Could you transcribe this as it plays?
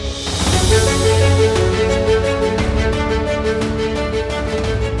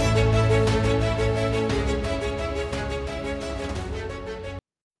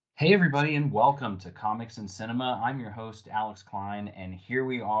Hey, everybody, and welcome to Comics and Cinema. I'm your host, Alex Klein, and here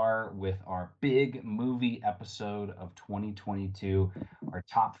we are with our big movie episode of 2022, our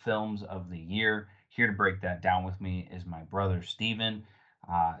top films of the year. Here to break that down with me is my brother, Steven.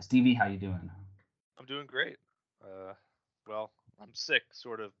 Stevie, how you doing? I'm doing great. Uh, well, I'm sick,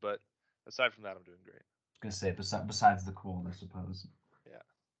 sort of, but aside from that, I'm doing great. Gonna say, besides the cold, I suppose.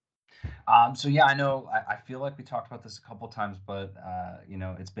 Yeah. So yeah, I know. I feel like we talked about this a couple times, but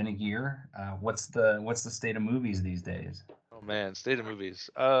it's been a year. What's the state of movies these days? Oh man, state of movies.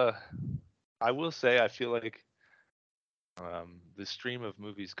 I will say I feel like the stream of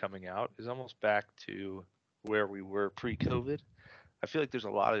movies coming out is almost back to where we were pre-COVID. I feel like there's a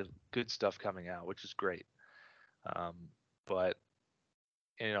lot of good stuff coming out, which is great. Um, but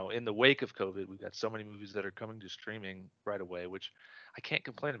in the wake of COVID, we've got so many movies that are coming to streaming right away, which I can't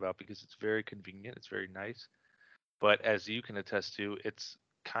complain about because it's very convenient. It's very nice. But as you can attest to, it's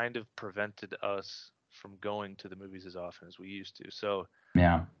kind of prevented us from going to the movies as often as we used to. So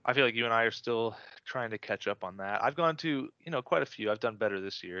Yeah. I feel like you and I are still trying to catch up on that. I've gone to, quite a few. I've done better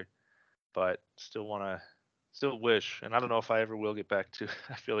this year, but still wish, and I don't know if I ever will get back to,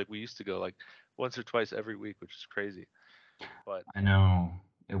 I feel like we used to go like once or twice every week, which is crazy. But I know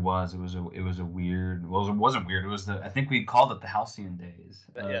it was a weird. Well, it wasn't weird. It was the I think we called it the halcyon days.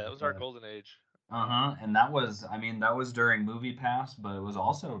 yeah, that was our golden age. Uh-huh. And that was, I mean, that was during Movie Pass, but it was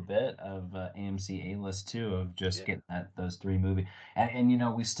also a bit of AMC A-list too, of just Yeah. getting those three movies.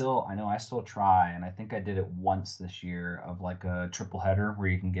 And we still, I know I still try, and I think I did it once this year of like a triple header where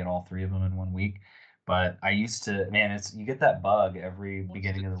you can get all three of them in one week. But I used to, man, it's you get that bug every Once did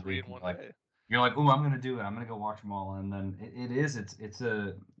beginning of the three week. in one Like day. you're like, oh, I'm gonna do it. I'm gonna go watch them all. And then it's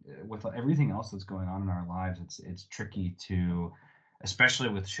a with everything else that's going on in our lives, it's tricky to especially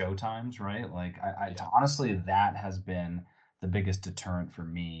with show times, right? Like Yeah. honestly, that has been the biggest deterrent for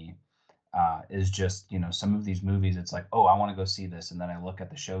me. Is just some of these movies. It's like, oh, I want to go see this, and then I look at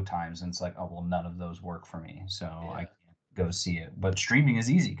the show times, and it's like, oh, well, none of those work for me, so I Yeah. can't go see it. But streaming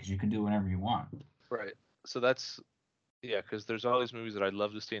is easy because you can do whenever you want. Right. So that's Yeah, because there's all these movies that I'd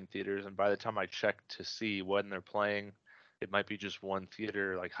love to see in theaters, and by the time I check to see when they're playing, it might be just one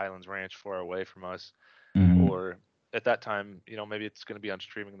theater, like Highlands Ranch, far away from us, Hmm. or at that time, maybe it's going to be on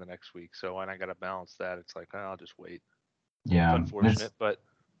streaming the next week. So when I got to balance that, it's like, I'll just wait. It's Yeah, unfortunate, but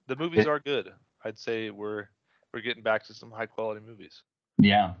the movies it are good. I'd say we're getting back to some high quality movies.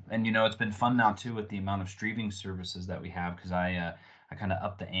 Yeah, and it's been fun now too with the amount of streaming services that we have because I kind of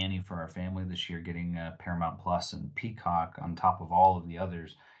upped the ante for our family this year, getting Paramount Plus and Peacock on top of all of the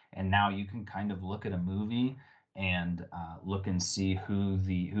others. And now you can kind of look at a movie and look and see who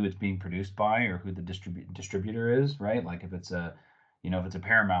it's being produced by or who the distributor is, right? Like if it's a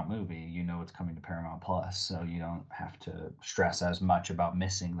Paramount movie, it's coming to Paramount Plus, so you don't have to stress as much about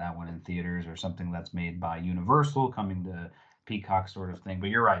missing that one in theaters or something that's made by Universal coming to Peacock sort of thing. But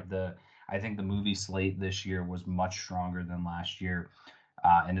you're right. The I think the movie slate this year was much stronger than last year,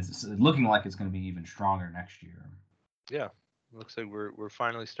 and it's looking like it's going to be even stronger next year. Yeah, looks like we're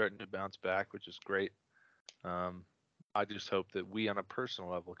finally starting to bounce back, which is great. Um, I just hope that we, on a personal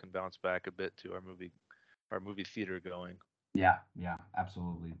level, can bounce back a bit to our movie theater going. Yeah, yeah,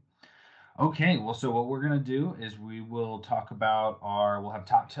 absolutely. Okay, well, so what we're gonna do is we will talk about we'll have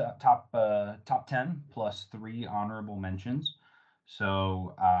top 10 plus three honorable mentions.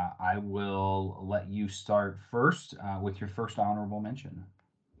 So I will let you start first with your first honorable mention.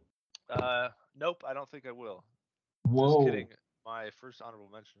 Nope, I don't think I will. Just Whoa, kidding. My first honorable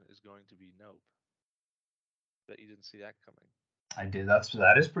mention is going to be Nope. Bet you didn't see that coming. I did.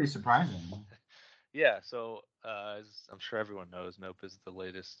 That is pretty surprising. Yeah, so as I'm sure everyone knows, Nope is the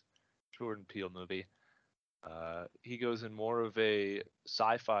latest Jordan Peele movie. He goes in more of a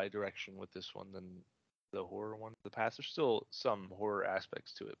sci-fi direction with this one than the horror one. The past, there's still some horror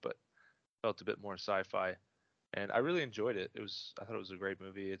aspects to it, but felt a bit more sci-fi. And I really enjoyed it. I thought it was a great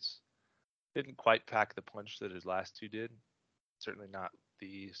movie. It's didn't quite pack the punch that his last two did. Certainly not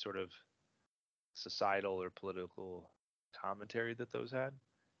the sort of societal or political commentary that those had,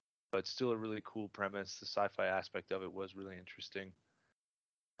 but still a really cool premise. The sci-fi aspect of it was really interesting.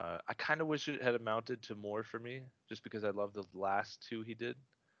 I kind of wish it had amounted to more for me, just because I love the last two he did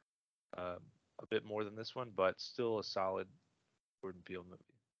um, a bit more than this one, but still a solid Jordan Peele movie.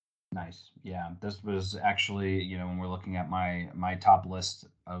 Nice. Yeah, this was actually, when we're looking at my top list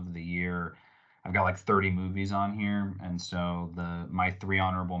of the year, I've got like 30 movies on here, and so the my three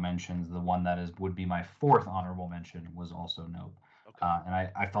honorable mentions, the one that is would be my fourth honorable mention was also Nope. Okay. And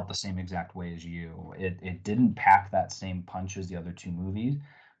I felt the same exact way as you. It didn't pack that same punch as the other two movies,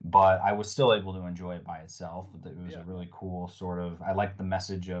 but I was still able to enjoy it by itself. It was Yeah. a really cool sort of. I liked the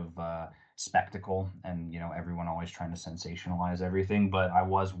message of spectacle, and everyone always trying to sensationalize everything. But I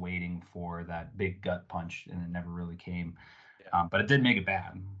was waiting for that big gut punch, and it never really came. Yeah. But it did make it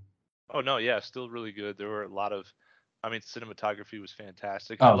bad. Oh no, yeah, still really good. There were a lot of, I mean, cinematography was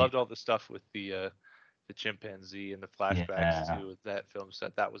fantastic. I Oh loved all the stuff with the chimpanzee and the flashbacks yeah. too with that film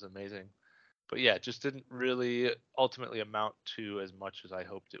set. That was amazing. But yeah, it just didn't really ultimately amount to as much as I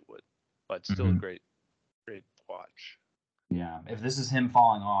hoped it would. But still a Hmm. great watch. Yeah. If this is him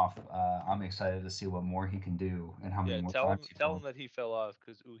falling off, I'm excited to see what more he can do and how many Yeah, more tell times him he tell him falls. that he fell off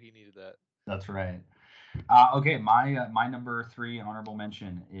because ooh, he needed that. That's right. Okay, my number three honorable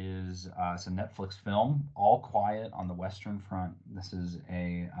mention is it's a Netflix film, All Quiet on the Western Front. This is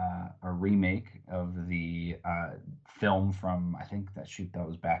a remake of the film from, I think that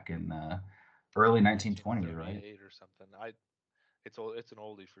was back in the early 1920s, right? 1938 or something. It's an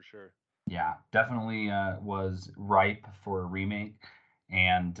oldie for sure. Yeah, definitely was ripe for a remake.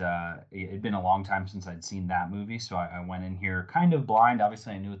 And it'd been a long time since I'd seen that movie, so I went in here kind of blind.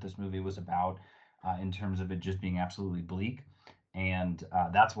 Obviously, I knew what this movie was about in terms of it just being absolutely bleak, and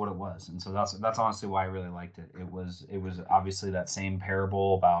that's what it was. And so that's honestly why I really liked it. It was obviously that same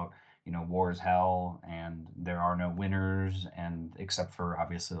parable about war is hell and there are no winners, and except for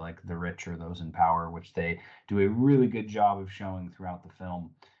obviously like the rich or those in power, which they do a really good job of showing throughout the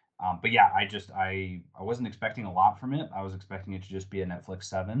film. But yeah, I wasn't expecting a lot from it. I was expecting it to just be a Netflix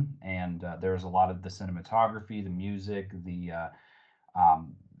seven, and there was a lot of the cinematography, the music,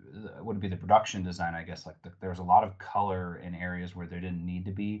 um, would be the production design, I guess. Like there was a lot of color in areas where there didn't need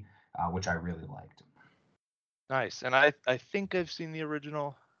to be, which I really liked. Nice. And I think I've seen the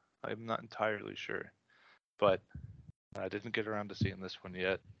original. I'm not entirely sure, but I didn't get around to seeing this one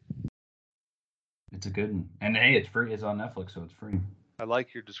yet. It's a good one, and hey, it's free. It's on Netflix, so it's free. I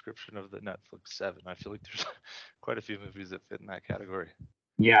like your description of the Netflix 7. I feel like there's quite a few movies that fit in that category.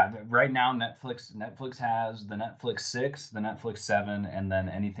 Yeah, right now Netflix has the Netflix 6, the Netflix 7, and then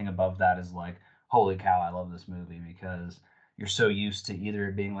anything above that is like, holy cow, I love this movie, because you're so used to either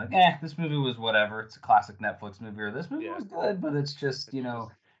it being like, this movie was whatever, it's a classic Netflix movie, or this movie Yeah, was good, but it's just, it's just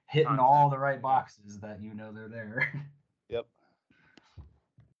hitting all content. the right Yeah. boxes that they're there. Yep.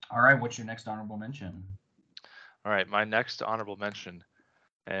 All right, what's your next honorable mention? All right, my next honorable mention,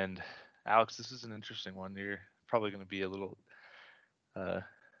 and Alex, this is an interesting one. You're probably going to be a little uh,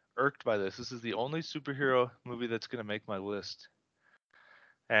 irked by this. This is the only superhero movie that's going to make my list,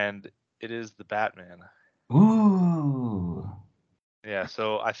 and it is the Batman. Ooh. Yeah,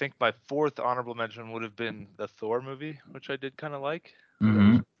 so I think my fourth honorable mention would have been the Thor movie, which I did kind of like. I thought that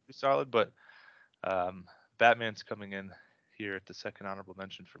was Mm-hmm. pretty solid, but um, Batman's coming in here at the second honorable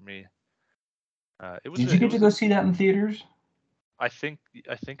mention for me. It was Did you a, it get to was go a, see that in theaters? I think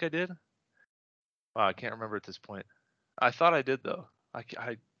I did. Wow, I can't remember at this point. I thought I did though. I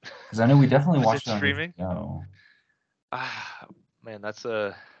Because I know we definitely was it watched it on streaming? HBO. Ah, man, I'm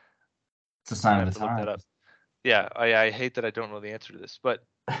It's a sign gonna of have the to look that up. times. Yeah, I hate that I don't know the answer to this, but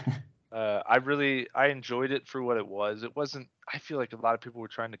I enjoyed it for what it was. It wasn't. I feel like a lot of people were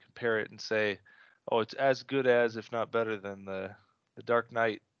trying to compare it and say, "Oh, it's as good as, if not better than the Dark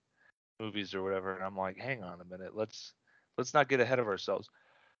Knight movies or whatever." And I'm like, "Hang on a minute. Let's not get ahead of ourselves."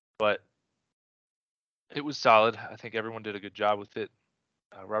 But it was solid. I think everyone did a good job with it.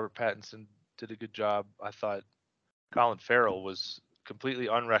 Robert Pattinson did a good job. I thought Colin Farrell was completely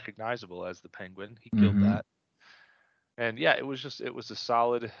unrecognizable as the Penguin. He killed Mm-hmm. that. And yeah, it was a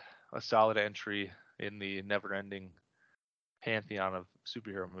solid entry in the never-ending pantheon of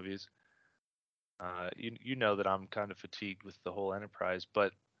superhero movies. You know that I'm kind of fatigued with the whole Enterprise,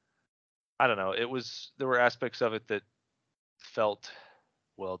 but I don't know. There were aspects of it that felt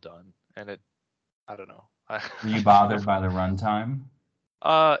well done, and I don't know. Were you I don't know. bothered by the runtime?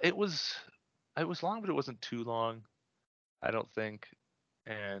 It was long, but it wasn't too long. I don't think.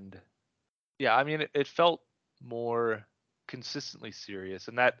 And yeah, I mean, it felt more consistently serious,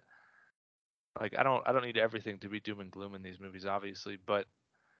 and that like I don't need everything to be doom and gloom in these movies, obviously, but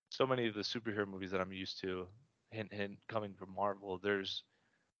so many of the superhero movies that I'm used to, hint hint, coming from Marvel, there's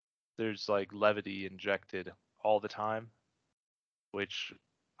like levity injected all the time, which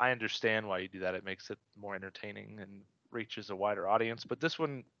I understand why you do that. It makes it more entertaining and reaches a wider audience. But this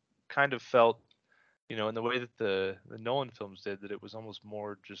one kind of felt, in the way that the Nolan films did, that it was almost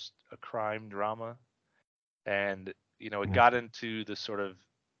more just a crime drama, and it got into the sort of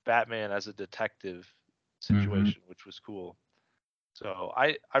Batman as a detective Mm-hmm. situation, which was cool. So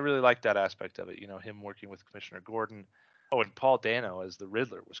I really liked that aspect of it. Him working with Commissioner Gordon. Oh, and Paul Dano as the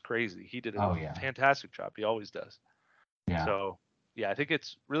Riddler was crazy. He did a Oh yeah, fantastic job. He always does. yeah. So yeah, I think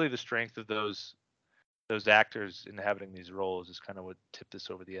it's really the strength of those actors inhabiting these roles is kind of what tipped this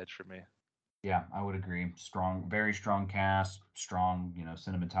over the edge for me. Yeah, I would agree. Strong, very strong cast, strong,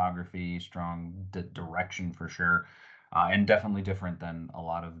 cinematography, strong direction for sure, and definitely different than a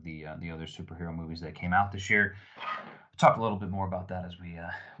lot of the other superhero movies that came out this year. We'll talk a little bit more about that as we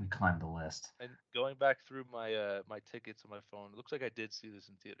climb the list. And going back through my tickets on my phone, it looks like I did see this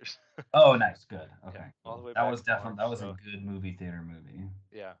in theaters. Oh, nice, good. Yeah, Okay, all the cool. way That back was in definitely that March. was a So good movie theater movie.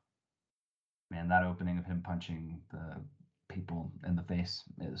 yeah. Man, that opening of him punching the people in the face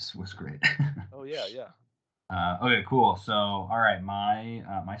was great. Oh yeah, yeah. Okay, cool. So, all right,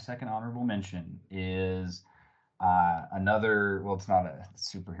 my second honorable mention is another. Well, it's not a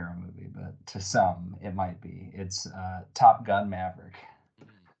superhero movie, but to some it might be. It's Top Gun Maverick.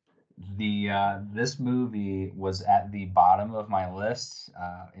 Mm. The This movie was at the bottom of my list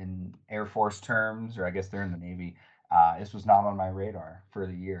in Air Force terms, or I guess they're in the Navy. This was not on my radar for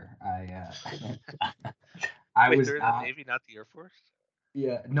the year. I Wait, was they're in the not. Navy, not the Air Force?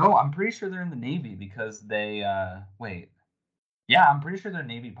 Yeah, no, I'm pretty sure they're in the Navy because they wait. Yeah, I'm pretty sure they're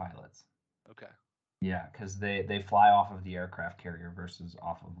Navy pilots. Okay. Yeah, because they fly off of the aircraft carrier versus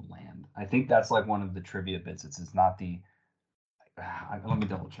off of land. I think that's like one of the trivia bits. It's not the. Let me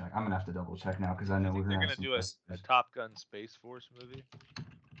double check. I'm gonna have to double check now because I Do you know we're think they're gonna have gonna some do a questions. Top Gun Space Force movie?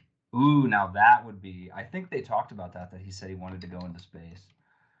 Ooh, now that would be. I think they talked about that. That he said he wanted to go into space.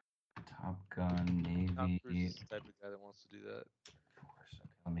 Top Gun Tom Cruise Navy is the type of guy that wants to do that. Force. Okay,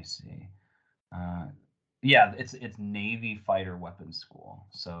 let me see. Uh, yeah, it's Navy Fighter Weapons School,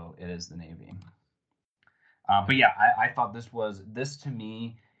 so it is the Navy. But yeah, I thought this to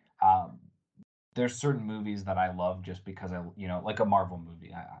me. Um, there's certain movies that I love just because like a Marvel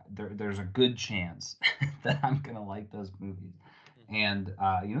movie. There's a good chance that I'm gonna like those movies, Hmm. and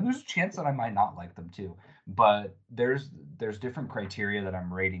there's a chance that I might not like them too. But there's different criteria that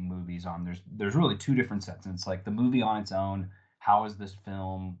I'm rating movies on. There's really two different sets, and it's like the movie on its own. How is this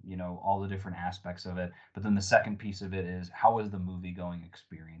film? All the different aspects of it. But then the second piece of it is how is the movie going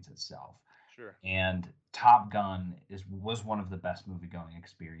experience itself? Sure. And Top Gun was one of the best movie going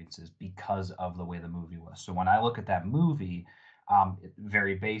experiences because of the way the movie was. So when I look at that movie,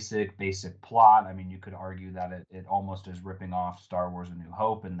 very basic plot. I mean, you could argue that it almost is ripping off Star Wars: A New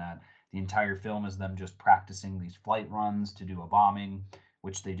Hope, and that the entire film is them just practicing these flight runs to do a bombing,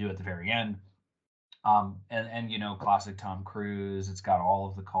 which they do at the very end. And classic Tom Cruise. It's got all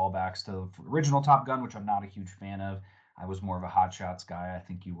of the callbacks to the original Top Gun, which I'm not a huge fan of. I was more of a Hot Shots guy. I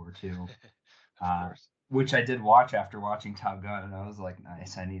think you were too. Of course. Which I did watch after watching Top Gun, and I was like,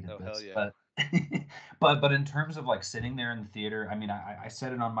 nice, I needed Oh hell this. yeah. But but in terms of like sitting there in the theater, I mean, I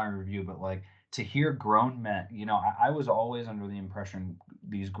said it on my review, but like to hear grown men, I was always under the impression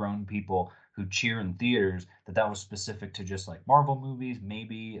these grown people who cheer in theaters that was specific to just like Marvel movies,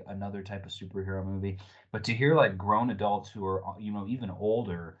 maybe another type of superhero movie. But to hear like grown adults who are even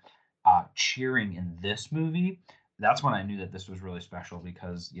older cheering in this movie, that's when I knew that this was really special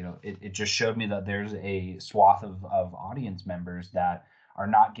because it just showed me that there's a swath of audience members that are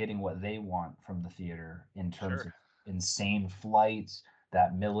not getting what they want from the theater in terms Sure. of insane flights,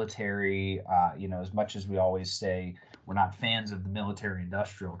 that military, as much as we always say we're not fans of the military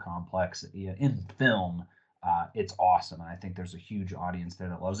industrial complex in film, it's awesome. And I think there's a huge audience there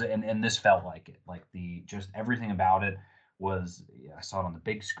that loves it. And this felt like it, like just everything about it was, yeah, I saw it on the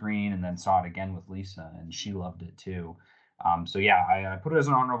big screen and then saw it again with Lisa, and she loved it too. So yeah, I put it as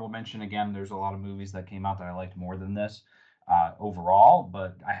an honorable mention. Again, there's a lot of movies that came out that I liked more than this overall,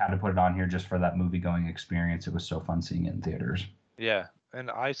 but I had to put it on here just for that movie going experience. It was so fun seeing it in theaters. Yeah. And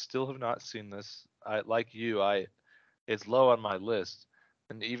I still have not seen this. I like you, I it's low on my list.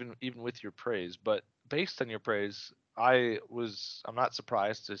 And even with your praise, but based on your praise, I'm not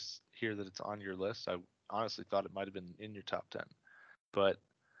surprised to hear that it's on your list. I honestly thought it might have been in your top 10. But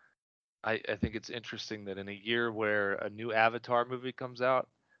I think it's interesting that in a year where a new Avatar movie comes out,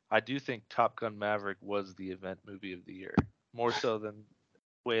 I do think Top Gun Maverick was the event movie of the year, more so than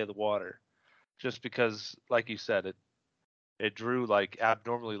Way of the Water, just because, like you said, it drew like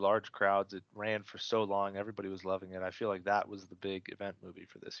abnormally large crowds. It ran for so long, everybody was loving it. I feel like that was the big event movie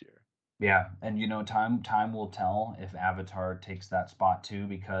for this year. Yeah, and time will tell if Avatar takes that spot too,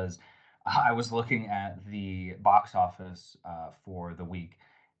 because I was looking at the box office for the week,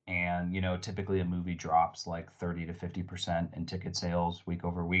 and typically a movie drops like 30 to 50% in ticket sales week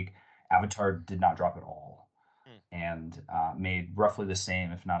over week. Avatar did not drop at all, Hmm. and made roughly the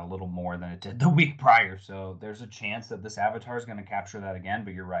same, if not a little more than it did the week prior. So there's a chance that this Avatar is going to capture that again.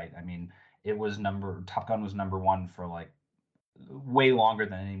 But you're right. I mean, Top Gun was number one for like way longer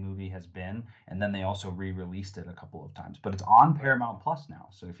than any movie has been, and then they also re-released it a couple of times. But it's on Paramount Plus now,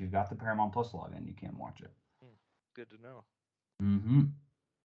 so if you've got the Paramount Plus login, you can watch it. Good to know. Mm-hmm.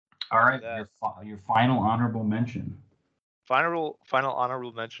 All right, your final honorable mention. Final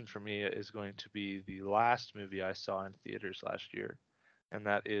honorable mention for me is going to be the last movie I saw in theaters last year, and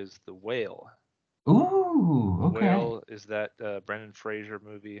that is The Whale. Ooh, okay. The Whale is that Brendan Fraser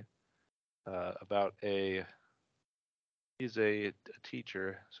movie about he's a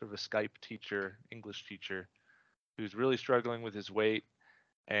teacher, sort of a Skype teacher, English teacher, who's really struggling with his weight,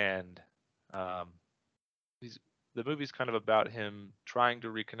 and the movie's kind of about him trying to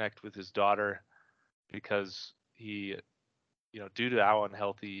reconnect with his daughter because he, due to how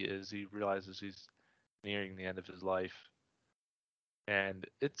unhealthy he is, he realizes he's nearing the end of his life, and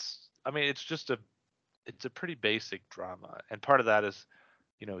it's a pretty basic drama, and part of that is,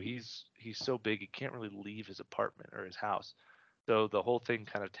 he's so big he can't really leave his apartment or his house, so the whole thing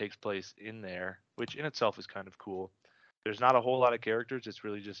kind of takes place in there, which in itself is kind of cool. There's not a whole lot of characters. It's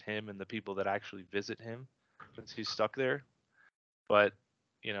really just him and the people that actually visit him since he's stuck there. But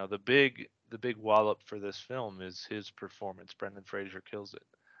the big wallop for this film is his performance. Brendan Fraser kills it,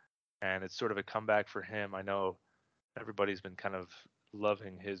 and it's sort of a comeback for him. I know everybody's been kind of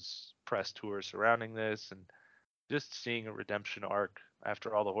loving his press tour surrounding this, and just seeing a redemption arc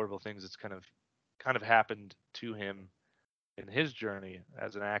after all the horrible things that's kind of happened to him in his journey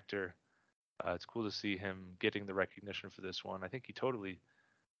as an actor. It's cool to see him getting the recognition for this one. I think he totally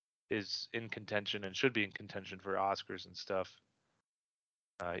is in contention and should be in contention for Oscars and stuff.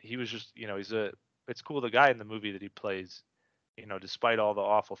 He was just, it's cool, the guy in the movie that he plays, despite all the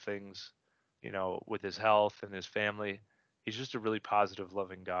awful things, with his health and his family, he's just a really positive,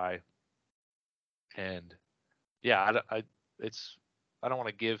 loving guy. And yeah, I don't want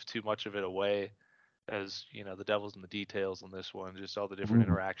to give too much of it away, as the devil's in the details on this one, just all the different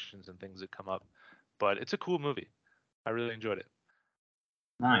interactions and things that come up. But it's a cool movie. I really enjoyed it.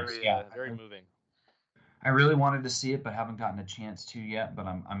 Nice. Very moving. I really wanted to see it, but haven't gotten a chance to yet. But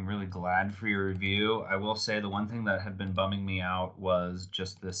I'm really glad for your review. I will say the one thing that had been bumming me out was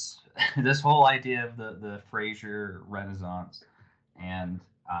just this this whole idea of the Fraser Renaissance, and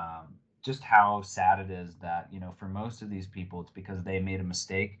just how sad it is that for most of these people it's because they made a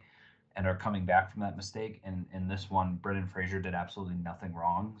mistake and are coming back from that mistake. And in this one, Brendan Fraser did absolutely nothing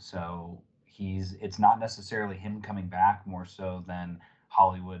wrong, so it's not necessarily him coming back, more so than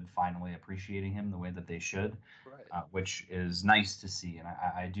Hollywood finally appreciating him the way that they should, right. Which is nice to see. And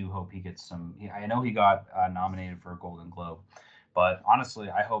I do hope he gets some. I know he got nominated for a Golden Globe, but honestly,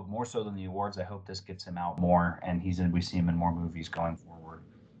 I hope more so than the awards, I hope this gets him out more, and we see him in more movies going forward.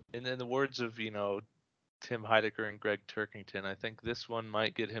 And in the words of Tim Heidecker and Greg Turkington, I think this one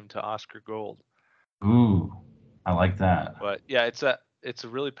might get him to Oscar Gold. Ooh, I like that. But yeah, it's a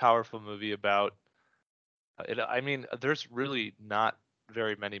really powerful movie about. I mean, there's really not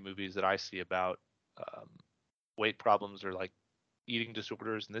very many movies that I see about weight problems or like eating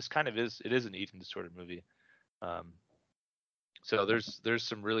disorders, and this kind of is an eating disorder movie. So there's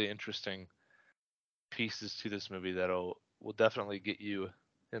some really interesting pieces to this movie that will definitely get you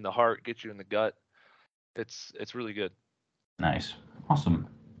in the heart, get you in the gut. It's really good. Nice. Awesome.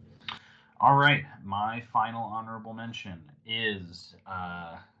 All right, my final honorable mention is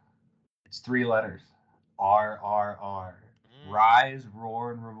it's 3 letters. RRR. Rise,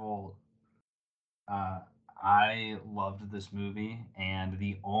 Roar, and Revolt. Uh, I loved this movie, and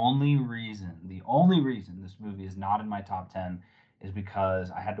the only reason this movie is not in my top 10 is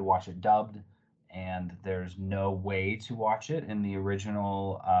because I had to watch it dubbed, and there's no way to watch it in the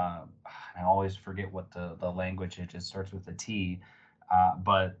original. I always forget what the language is. It starts with a T,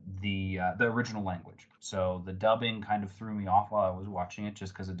 but the original language. So the dubbing kind of threw me off while I was watching it,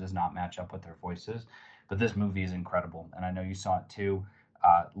 just because it does not match up with their voices. But this movie is incredible, and I know you saw it too.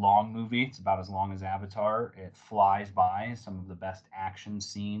 Long movie. It's about as long as Avatar. It flies by. Some of the best action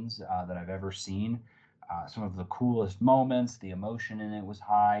scenes that I've ever seen. Some of the coolest moments. The emotion in it was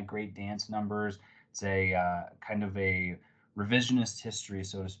high. Great dance numbers. It's a kind of a revisionist history,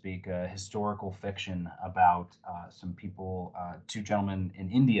 so to speak, a historical fiction about some people, two gentlemen in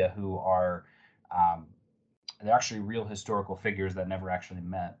India who are um, they're actually real historical figures that never actually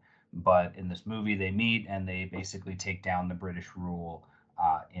met. But in this movie, they meet and they basically take down the British rule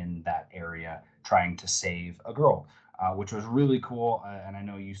in that area, trying to save a girl, which was really cool. And I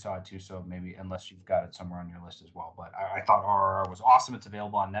know you saw it too, so maybe unless you've got it somewhere on your list as well. But I thought RRR was awesome. It's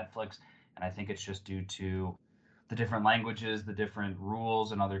available on Netflix, and I think it's just due to the different languages, the different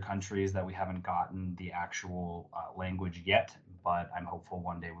rules in other countries that we haven't gotten the actual language yet. But I'm hopeful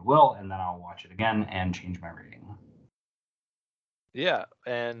one day we will, and then I'll watch it again and change my rating. Yeah,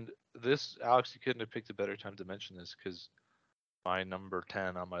 and this, Alex, you couldn't have picked a better time to mention this because my number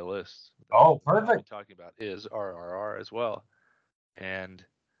 10 on my list Oh, that I'll be perfect. talking about is RRR as well. And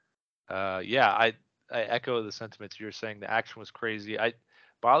yeah, I echo the sentiments you're saying. The action was crazy.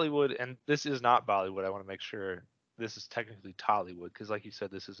 Bollywood, and this is not Bollywood. I want to make sure this is technically Tollywood because, like you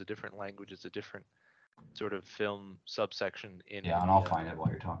said, this is a different language. It's a different sort of film subsection in Yeah, and I'll India. find it while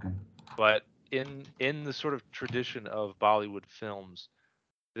you're talking. But in the sort of tradition of Bollywood films,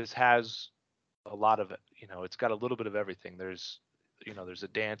 this has a lot of, it's got a little bit of everything. There's a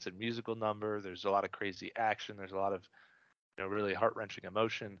dance and musical number. There's a lot of crazy action. There's a lot of really heart wrenching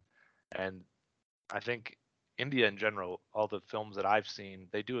emotion, and I think India in general, all the films that I've seen,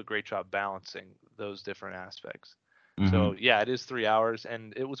 they do a great job balancing those different aspects. Mm-hmm. So yeah, it is 3 hours,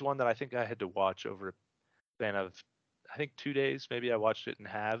 and it was one that I think I had to watch over a span of, I think 2 days. Maybe I watched it in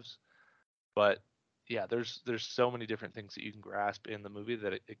halves, but yeah, there's so many different things that you can grasp in the movie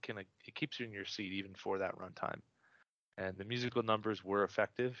that it keeps you in your seat even for that runtime. And the musical numbers were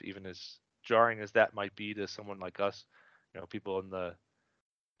effective, even as jarring as that might be to someone like us, people in the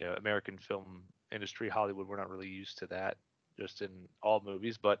American film industry, Hollywood. We're not really used to that just in all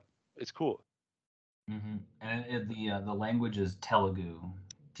movies, but it's cool. Mm-hmm. And the language is Telugu,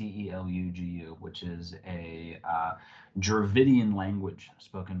 Telugu, which is a Dravidian language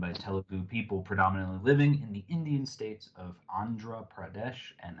spoken by Telugu people predominantly living in the Indian states of Andhra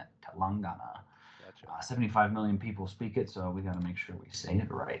Pradesh and Telangana. Gotcha. 75 million people speak it, so we got to make sure we say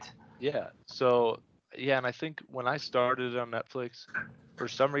it right. Yeah. So yeah, and I think when I started it on Netflix, for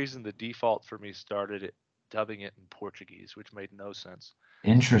some reason the default for me started it dubbing it in Portuguese, which made no sense.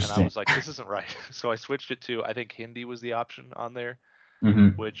 And I Interesting. was like, this isn't right. So I switched it to, I think Hindi was the option on there, Mm-hmm.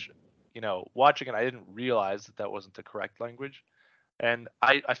 which, watching it, I didn't realize that that wasn't the correct language. And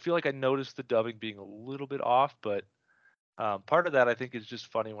I feel like I noticed the dubbing being a little bit off, but part of that I think is just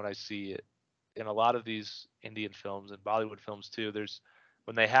funny when I see it in a lot of these Indian films and Bollywood films too. There's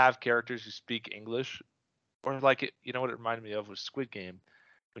when they have characters who speak English, or like it, what it reminded me of was Squid Game,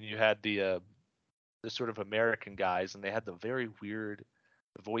 when you had the sort of American guys and they had the very weird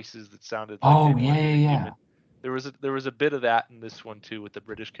voices that sounded like they Oh, yeah, weren't yeah, even yeah. human. There was a bit of that in this one too with the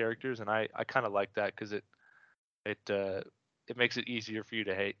British characters, and I kind of like that because it makes it easier for you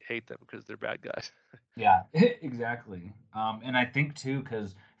to hate them because they're bad guys. Yeah, exactly. And I think too,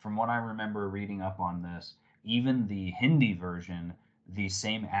 because from what I remember reading up on this, even the Hindi version, the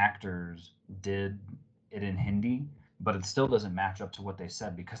same actors did it in Hindi, but it still doesn't match up to what they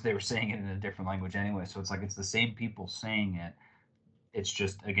said because they were saying it in a different language anyway. So it's like it's the same people saying it. It's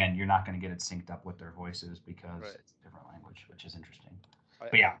just again, you're not going to get it synced up with their voices because Right. it's a different language, which is interesting.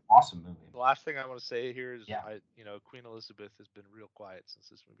 But I yeah, awesome movie. The last thing I want to say here is Yeah. Queen Elizabeth has been real quiet since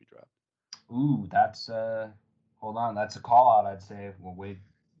this movie dropped. Ooh, that's hold on, that's a call out. I'd say we'll wait.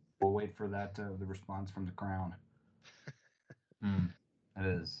 We'll wait for that the response from the crown. Hmm. It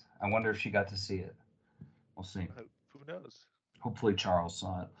is. I wonder if she got to see it. We'll see. Who knows? Hopefully Charles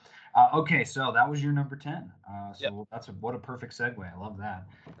saw it. Okay, so that was your number 10. Yep. So what a perfect segue. I love that.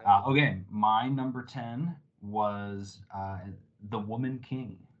 Thank you. Okay, my number 10 was The Woman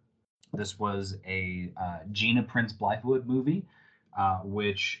King. This was a Gina Prince Blythewood movie,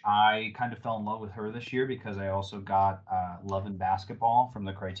 which I kind of fell in love with her this year because I also got Love and Basketball from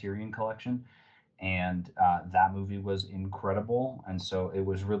the Criterion Collection, and that movie was incredible. And so it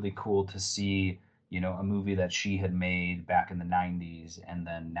was really cool to see, a movie that she had made back in the 90s, and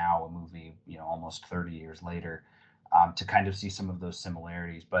then now a movie, almost 30 years later, to kind of see some of those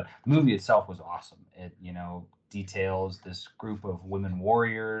similarities. But the movie itself was awesome. It, details this group of women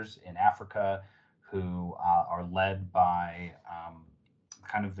warriors in Africa who are led by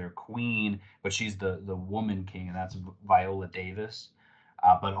kind of their queen, but she's the woman king, and that's Viola Davis.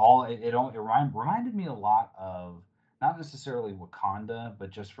 But reminded me a lot of not necessarily Wakanda, but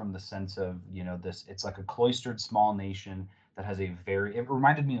just from the sense of this. It's like a cloistered small nation that has a very. It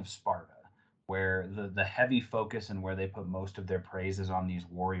reminded me of Sparta, where the heavy focus and where they put most of their praise is on these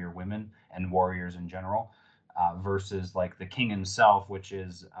warrior women and warriors in general, versus like the king himself, which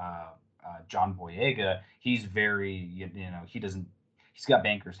is John Boyega. He's very he doesn't he's got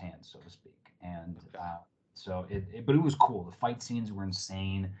banker's hands, so to speak, and Okay. so but it was cool. The fight scenes were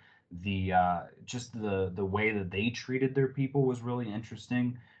insane. The just the way that they treated their people was really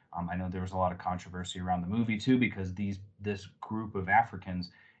interesting. I know there was a lot of controversy around the movie too because this group of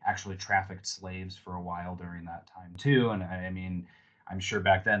Africans actually trafficked slaves for a while during that time too. And I mean, I'm sure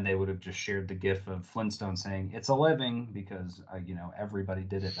back then they would have just shared the gif of Flintstone saying it's a living because everybody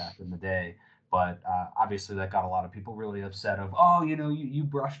did it back in the day. But obviously, that got a lot of people really upset. Of, oh, you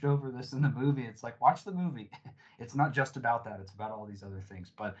brushed over this in the movie. It's like, watch the movie. It's not just about that. It's about all these other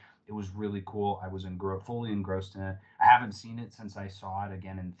things. But it was really cool. I was fully engrossed in it. I haven't seen it since I saw it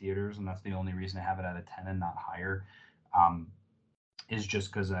again in theaters, and that's the only reason I have it at a 10 and not higher. Um, is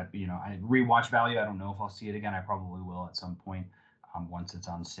just because I rewatch value. I don't know if I'll see it again. I probably will at some point once it's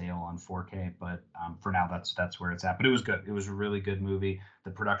on sale on 4K. But for now, that's where it's at. But it was good. It was a really good movie.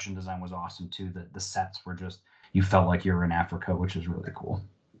 The production design was awesome too. The sets were just, you felt like you were in Africa, which is really cool.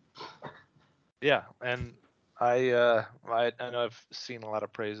 Yeah, and I know I've seen a lot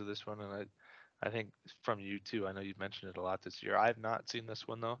of praise of this one, and I think from you too. I know you've mentioned it a lot this year. I've not seen this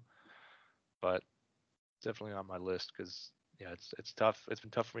one though, but definitely on my list because yeah, it's tough. It's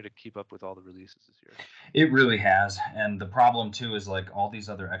been tough for me to keep up with all the releases this year. It really has. And the problem too is like all these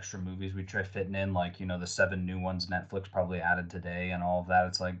other extra movies we try fitting in, like, the 7 new ones Netflix probably added today and all of that.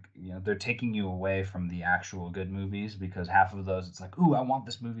 It's like, they're taking you away from the actual good movies because half of those, it's like, ooh, I want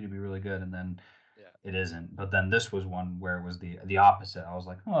this movie to be really good. And then Yeah. it isn't. But then this was one where it was the opposite. I was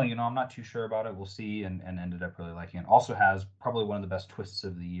like, oh, I'm not too sure about it. We'll see. And ended up really liking it. Also has probably one of the best twists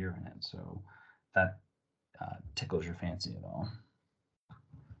of the year in it. So that tickles your fancy at all.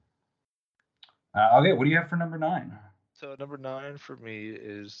 Okay, what do you have for number 9? So number 9 for me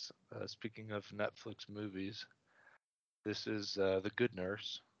is speaking of Netflix movies. This is The Good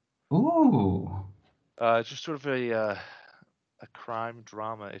Nurse. Ooh. It's just sort of a crime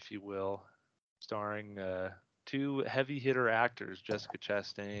drama, if you will, starring 2 heavy hitter actors, Jessica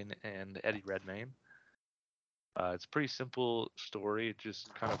Chastain and Eddie Redmayne. It's a pretty simple story. It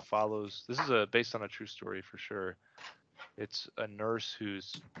just kind of follows. This is based on a true story for sure. It's a nurse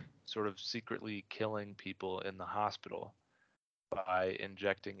who's sort of secretly killing people in the hospital by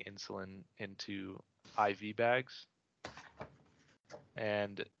injecting insulin into IV bags.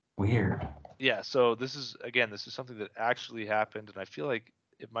 And Weird. yeah, so this is something that actually happened, and I feel like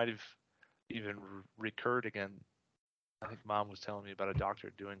it might have even recurred again. I think Mom was telling me about a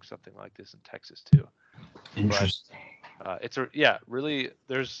doctor doing something like this in Texas too. Interesting. But really.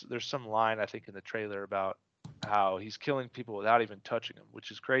 There's some line I think in the trailer about how he's killing people without even touching them,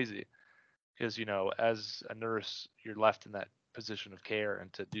 which is crazy because as a nurse you're left in that position of care,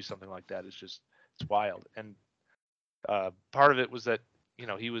 and to do something like that is just, it's wild. And part of it was that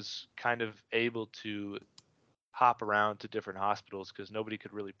he was kind of able to hop around to different hospitals because nobody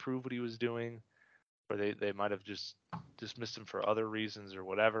could really prove what he was doing, or they might have just dismissed him for other reasons or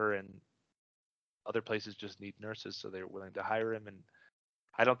whatever, and other places just need nurses, so they're willing to hire him. And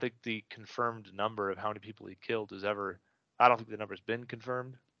I don't think the confirmed number of how many people he killed is ever, I don't think the number's been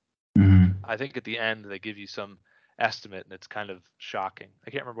confirmed. Mm-hmm. I think at the end they give you some estimate, and it's kind of shocking. I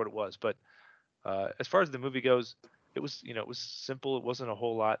can't remember what it was, but as far as the movie goes, it was simple. It wasn't a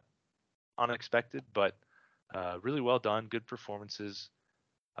whole lot unexpected, but really well done. Good performances.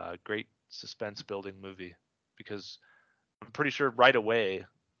 Great suspense building movie, because I'm pretty sure right away,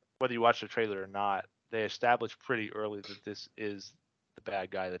 whether you watch the trailer or not, they established pretty early that this is the bad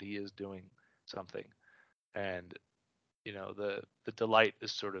guy, that he is doing something. And the delight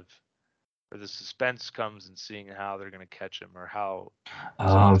is sort of, or the suspense comes in seeing how they're going to catch him, or how Oh,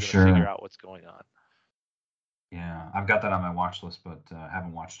 someone's going to figure sure. out what's going on. Yeah, I've got that on my watch list, but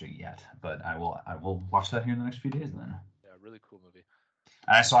haven't watched it yet. But I will watch that here in the next few days then. Yeah, really cool movie.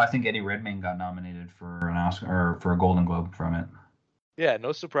 And I think Eddie Redmayne got nominated for an Oscar or for a Golden Globe from it. Yeah,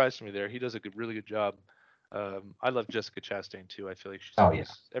 no surprise to me there. He does a really good job. I love Jessica Chastain too. I feel like she's Oh yeah,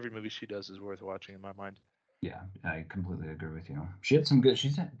 always, every movie she does is worth watching in my mind. yeah, I completely agree with you. She had some good.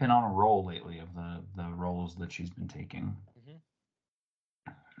 She's been on a roll lately of the roles that she's been taking.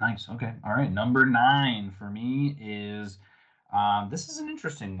 Hmm. Nice. Okay. All right. Number 9 for me is this is an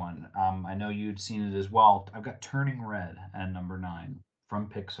interesting one. I know you'd seen it as well. I've got Turning Red at number 9 from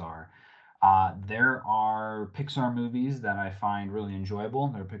Pixar. There are Pixar movies that I find really enjoyable.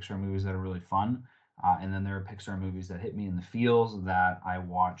 There are Pixar movies that are really fun. And then there are Pixar movies that hit me in the feels that I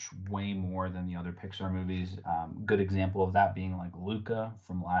watch way more than the other Pixar movies. Good example of that being like Luca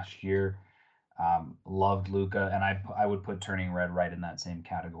from last year. Loved Luca, and I would put Turning Red right in that same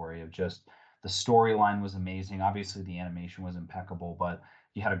category of just the storyline was amazing. Obviously, the animation was impeccable, but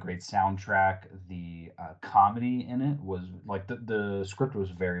you had a great soundtrack. The comedy in it was like the script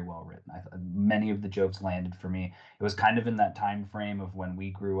was very well written. Many of the jokes landed for me. It was kind of in that time frame of when we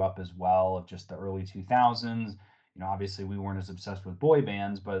grew up as well, of just the early 2000s. Obviously we weren't as obsessed with boy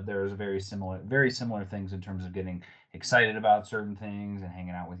bands, but there's very similar things in terms of getting excited about certain things and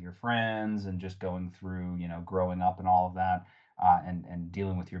hanging out with your friends and just going through, growing up and all of that. and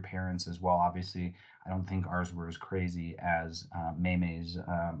dealing with your parents as well. Obviously, I don't think ours were as crazy as May's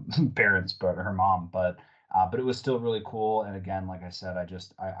parents, but her mom. But it was still really cool. And again, like I said,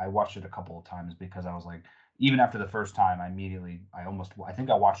 I watched it a couple of times because I was like, even after the first time, I think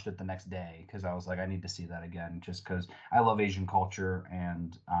I watched it the next day because I was like, I need to see that again, just because I love Asian culture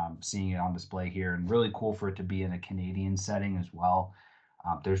and seeing it on display here, and really cool for it to be in a Canadian setting as well.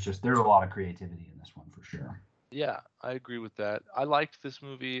 There's a lot of creativity in this one for sure. Yeah, I agree with that. I liked this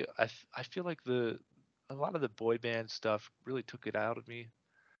movie. I feel like a lot of the boy band stuff really took it out of me.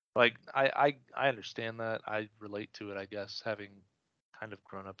 Like I understand that. I relate to it, I guess, having kind of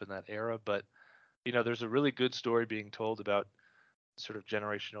grown up in that era, but there's a really good story being told about sort of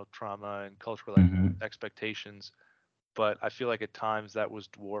generational trauma and cultural Hmm. expectations, but I feel like at times that was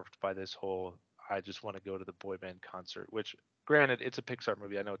dwarfed by this whole I just want to go to the boy band concert, which granted it's a Pixar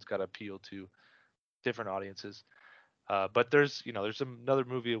movie. I know it's got to appeal to different audiences. But there's another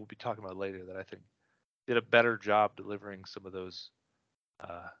movie we'll be talking about later that I think did a better job delivering some of those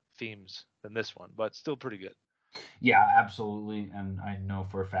themes than this one, but still pretty good. Yeah, absolutely. And I know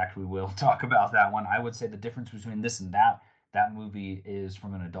for a fact we will talk about that one. I would say the difference between this and that movie is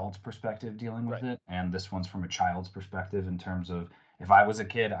from an adult's perspective dealing with Right. it, and this one's from a child's perspective in terms of if I was a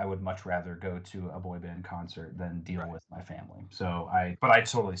kid, I would much rather go to a boy band concert than deal Right. with my family. But I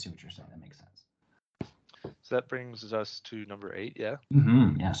totally see what you're saying. That makes sense. So that brings us to number 8. Yeah.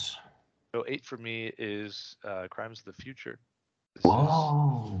 Yes. So 8 for me is Crimes of the Future. This is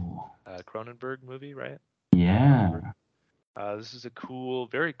Whoa. a Cronenberg movie, right? Cronenberg. Yeah. This is a cool,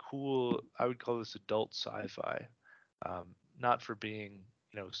 very cool. I would call this adult sci-fi. Not for being,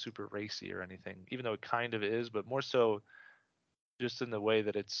 super racy or anything, even though it kind of is, but more so just in the way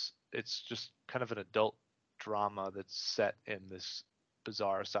that it's just kind of an adult drama that's set in this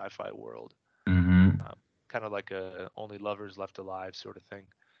bizarre sci-fi world, Hmm. um, kind of like a Only Lovers Left Alive sort of thing.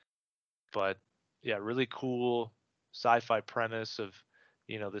 But yeah, really cool sci-fi premise of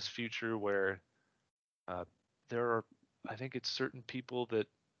this future where uh, there are, I think it's certain people that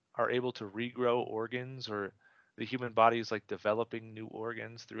are able to regrow organs, or the human body is like developing new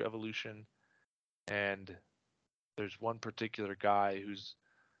organs through evolution. And there's one particular guy whose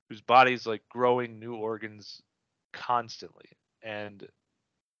body's like growing new organs constantly, and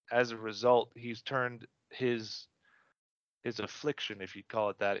as a result he's turned his affliction, if you'd call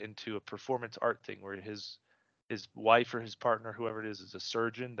it that, into a performance art thing where his wife or his partner, whoever it is a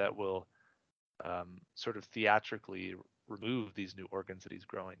surgeon that will sort of theatrically remove these new organs that he's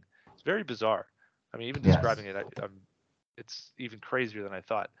growing. It's very bizarre. I mean, even Yes. describing it, it's even crazier than I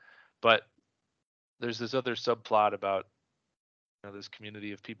thought. But there's this other subplot about this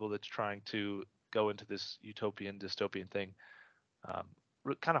community of people that's trying to go into this utopian dystopian thing. Um,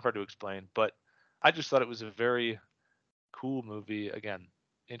 Kind of hard to explain, but I just thought it was a very cool movie. Again,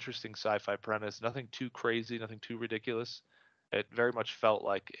 interesting sci-fi premise. Nothing too crazy, nothing too ridiculous. It very much felt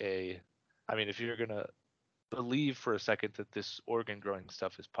like I mean, if you're gonna believe for a second that this organ growing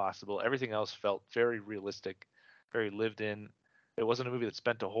stuff is possible, everything else felt very realistic, very lived in. It wasn't a movie that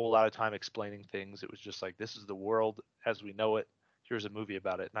spent a whole lot of time explaining things. It was just like, this is the world as we know it. Here's a movie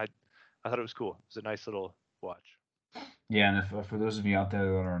about it, and I thought it was cool. It was a nice little watch. Yeah, and if for those of you out there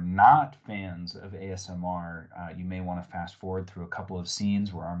that are not fans of ASMR, you may want to fast forward through a couple of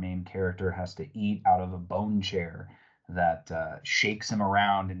scenes where our main character has to eat out of a bone chair that shakes him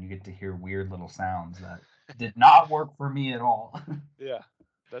around, and you get to hear weird little sounds that did not work for me at all. Yeah,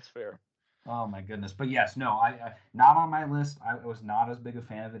 that's fair. Oh my goodness. But yes, no, I not on my list. I was not as big a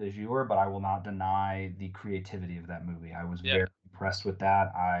fan of it as you were, but I will not deny the creativity of that movie. I was Yeah, very impressed with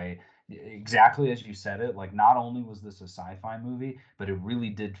that. Exactly as you said it, like not only was this a sci-fi movie, but it really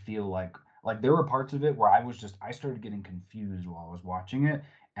did feel like there were parts of it where I started getting confused while I was watching it.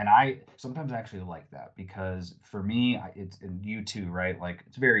 And I sometimes actually like that because for me, it's and you too, right? Like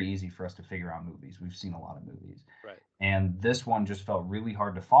it's very easy for us to figure out movies. We've seen a lot of movies. right. And this one just felt really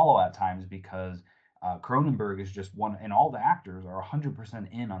hard to follow at times because Cronenberg is just one, and all the actors are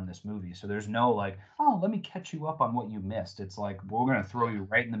 100% in on this movie. So there's no like, oh, let me catch you up on what you missed. It's like, we're going to throw Yeah. you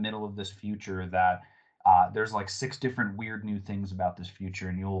right in the middle of this future that there's like 6 different weird new things about this future,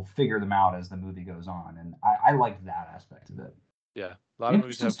 and you'll figure them out as the movie goes on. And I like that aspect of it. Yeah, a lot of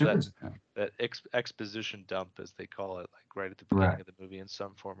movies Interesting have that stories. exposition dump, as they call it, like right at the beginning Right. of the movie in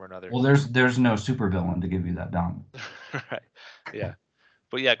some form or another. Well, there's no supervillain to give you that dumb. Right. Yeah.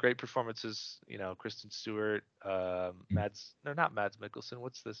 But yeah, great performances. Kristen Stewart, Mads. No, not Mads Mikkelsen.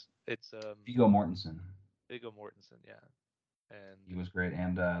 What's this? It's Viggo Mortensen, Viggo Mortensen. Yeah. he And was great,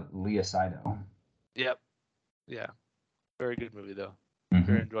 and Leah Saido. yep. Yeah. Very good movie though.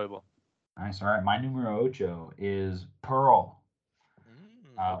 Very Hmm. enjoyable. Nice. All right. My numero ocho is Pearl.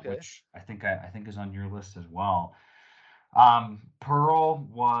 Okay. which I think is on your list as well. Pearl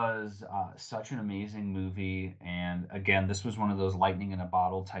was such an amazing movie, and again, this was one of those lightning in a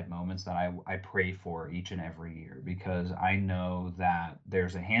bottle type moments that I pray for each and every year, because I know that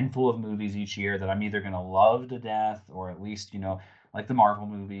there's a handful of movies each year that I'm either going to love to death, or at least, like the Marvel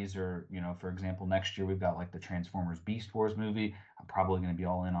movies, or, for example, next year we've got like the Transformers Beast Wars movie. I'm probably going to be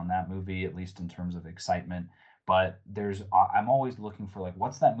all in on that movie, at least in terms of excitement. But I'm always looking for, like,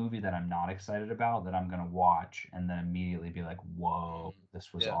 what's that movie that I'm not excited about that I'm gonna watch and then immediately be like, whoa, Mm,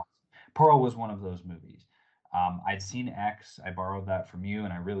 this was yeah. awesome. Pearl was one of those movies. I'd seen X, I borrowed that from you,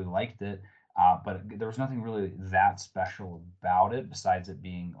 and I really liked it. But there was nothing really that special about it besides it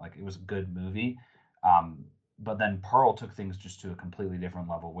being like it was a good movie. Um, but then Pearl took things just to a completely different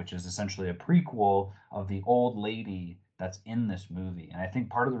level, which is essentially a prequel of the old lady that's in this movie. And I think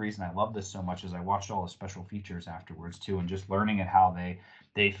part of the reason I love this so much is I watched all the special features afterwards too, and just learning at how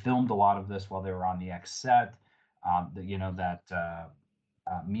they filmed a lot of this while they were on the X set.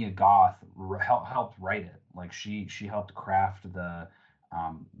 Mia Goth helped write it. Like she helped craft the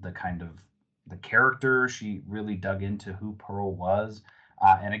kind of the character. She really dug into who Pearl was.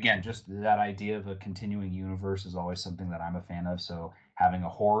 And again, just that idea of a continuing universe is always something that I'm a fan of. So having a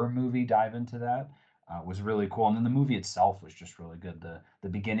horror movie dive into that was really cool. And then the movie itself was just really good. The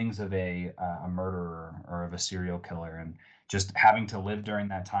beginnings of a murderer or of a serial killer, and just having to live during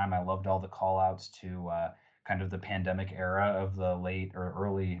that time. I loved all the call outs to kind of the pandemic era of the late or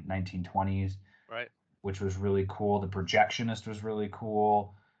early 1920s, Right. which was really cool. The projectionist was really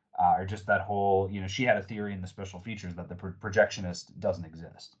cool. Or just that whole, she had a theory in the special features that the projectionist doesn't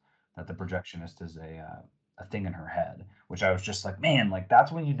exist, that the Mm, projectionist is a thing in her head, which I was just like, man, like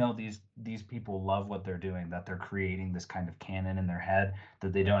that's when these people love what they're doing, that they're creating this kind of canon in their head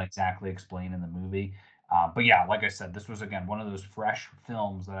that they don't right. exactly explain in the movie. But yeah, like I said, this was again one of those fresh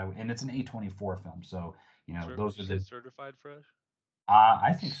films and it's an A24 film, so Would those you are say the. certified fresh?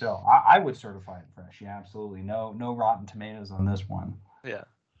 I think so. I would certify it fresh. Yeah, absolutely. No Rotten Tomatoes on this one. Yeah.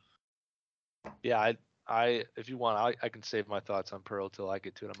 Yeah. If you want, I can save my thoughts on Pearl till I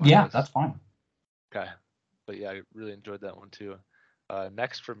get to it on my Yeah, that's list. fine. Okay. But yeah, I really enjoyed that one too.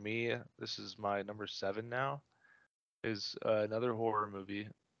 Next for me, this is my number 7 now, is another horror movie.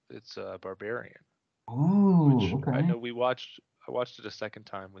 It's Barbarian, Ooh, which I okay. know I watched it a second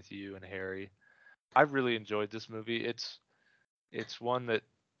time with you and Harry. I really enjoyed this movie. It's one that,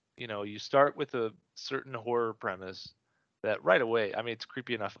 you start with a certain horror premise that right away, I mean, it's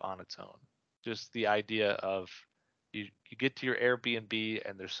creepy enough on its own. Just the idea of you get to your Airbnb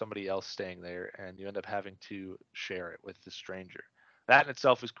and there's somebody else staying there and you end up having to share it with the stranger. That in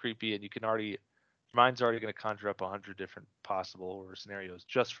itself is creepy, and your mind's already going to conjure up 100 different possible horror scenarios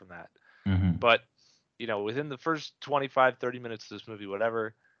just from that. Mm-hmm. But, within the first 25, 30 minutes of this movie,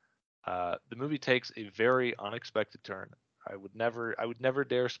 whatever, the movie takes a very unexpected turn. I would never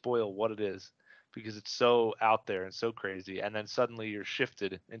dare spoil what it is because it's so out there and so crazy. And then suddenly you're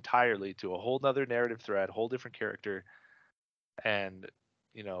shifted entirely to a whole nother narrative thread, whole different character, and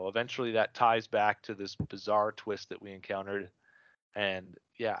eventually that ties back to this bizarre twist that we encountered. And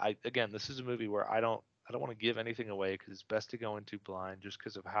yeah, again, this is a movie where I don't want to give anything away because it's best to go into blind just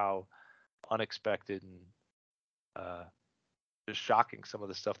because of how unexpected and uh, just shocking some of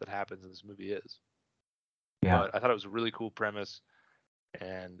the stuff that happens in this movie is. Yeah. But I thought it was a really cool premise,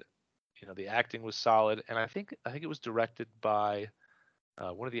 and the acting was solid, and I think it was directed by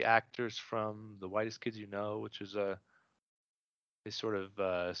one of the actors from The Whitest Kids You Know, which is a sort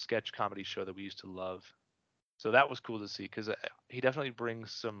of sketch comedy show that we used to love. So that was cool to see because he definitely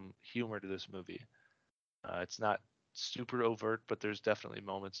brings some humor to this movie. It's not super overt, but there's definitely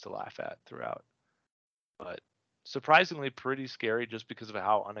moments to laugh at throughout. But surprisingly pretty scary just because of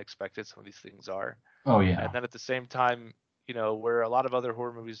how unexpected some of these things are. Oh And yeah. then at the same time, where a lot of other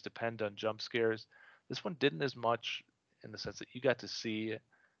horror movies depend on jump scares, this one didn't as much, in the sense that you got to see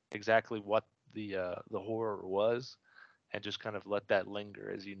exactly what the horror was and just kind of let that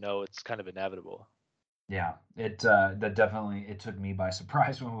linger, as it's kind of inevitable. Yeah. That definitely it took me by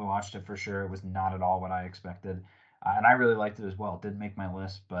surprise when we watched it for sure. It was not at all what I expected, and I really liked it as well. It didn't make my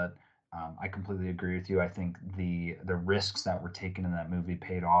list, but I completely agree with you. I think the risks that were taken in that movie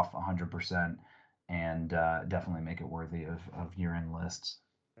paid off 100%, and definitely make it worthy of year-end lists.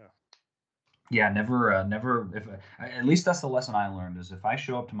 Yeah. Yeah, never. If at least that's the lesson I learned is if I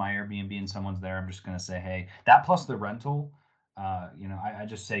show up to my Airbnb and someone's there, I'm just gonna say, hey, that plus the rental. I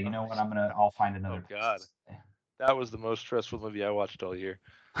just say, you know what, I'll find Oh another place to God, stay. that was the most stressful movie I watched all year.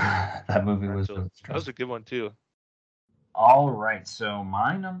 That movie was Rental. really That was a stressful. good one too. All right, so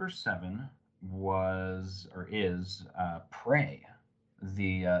my number 7 was or is Prey.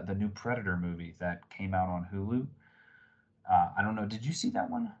 the new Predator movie that came out on Hulu. I don't know. Did you see that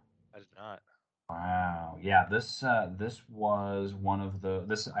one? I did not. Wow. Yeah, this was one of the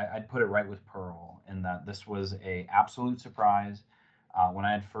this I'd put it right with Pearl in that this was a absolute surprise. When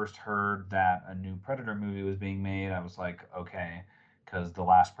I had first heard that a new Predator movie was being made, I was like, okay, because the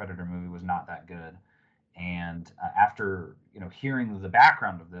last Predator movie was not that good. And after hearing the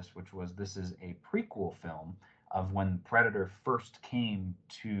background of this, which was this is a prequel film of when Predator first came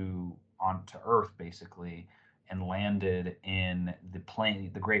to onto Earth, basically, and landed in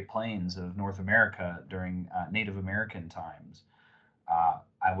the Great Plains of North America during Native American times.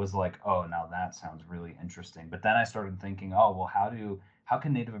 I was like, oh, now that sounds really interesting. But then I started thinking, oh, well, how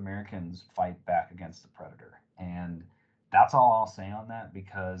can Native Americans fight back against the Predator? And that's all I'll say on that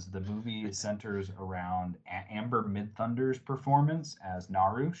because the movie centers around Amber Midthunder's performance as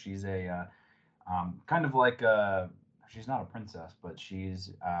Naru. She's a kind of like she's not a princess, but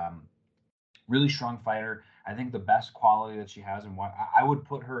she's really strong fighter. I think the best quality that she has, and what I would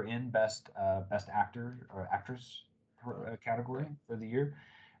put her in best actor or actress category for the year.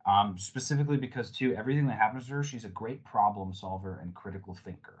 Specifically because too everything that happens to her, she's a great problem solver and critical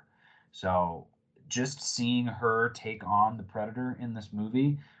thinker. So just seeing her take on the Predator in this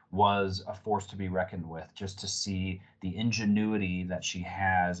movie was a force to be reckoned with. Just to see the ingenuity that she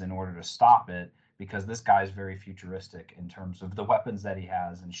has in order to stop it, because this guy's very futuristic in terms of the weapons that he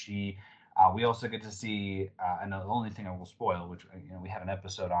has, and we also get to see, and the only thing I will spoil, which we had an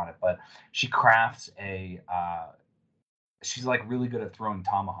episode on it, but she crafts she's like really good at throwing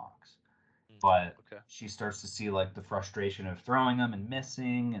tomahawks, but Okay. she starts to see like the frustration of throwing them and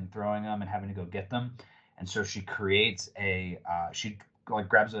missing and throwing them and having to go get them, and so she creates she like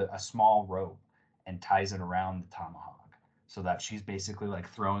grabs a small rope and ties it around the tomahawk so that she's basically like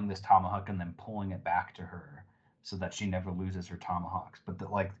throwing this tomahawk and then pulling it back to her so that she never loses her tomahawks. But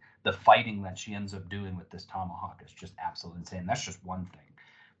the fighting that she ends up doing with this tomahawk is just absolutely insane. That's just one thing.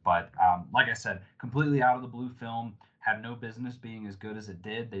 But like I said, completely out of the blue film, had no business being as good as it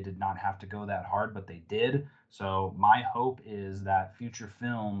did. They did not have to go that hard, but they did. So my hope is that future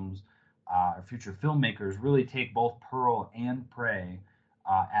films or future filmmakers really take both Pearl and Prey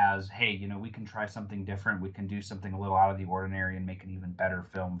as, hey, we can try something different. We can do something a little out of the ordinary and make an even better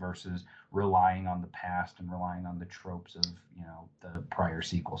film versus relying on the past and relying on the tropes of, the prior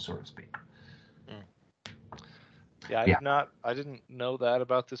sequel, so to speak. Mm. Yeah, Yeah. I didn't know that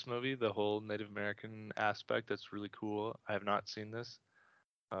about this movie, the whole Native American aspect. That's really cool. I have not seen this,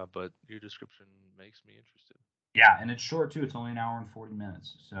 but your description makes me interested. Yeah, and it's short too. It's only an hour and 40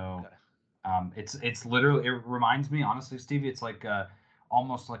 minutes. So Okay. it's literally, it reminds me, honestly, Stevie, it's like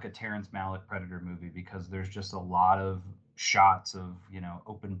almost like a Terrence Malick Predator movie because there's just a lot of shots of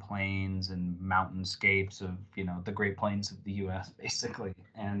open plains and mountainscapes of the Great Plains of the U.S. basically,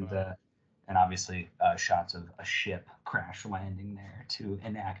 Wow. and obviously shots of a ship crash landing there to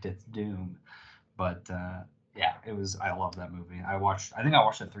enact its doom. But yeah, it was. I love that movie. I think I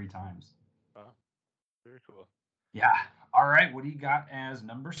watched it 3 times. Wow. Very cool. Yeah. All right. What do you got as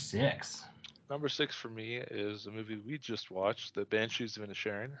number 6? Number 6 for me is a movie we just watched, The Banshees of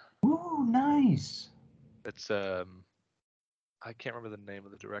Inisherin. Ooh, nice. It's I can't remember the name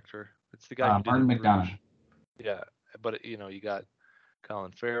of the director. It's the guy who did Martin In Bruges. McDonagh. Yeah, but you got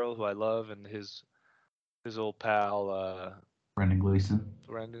Colin Farrell, who I love, and his old pal Brendan Gleeson.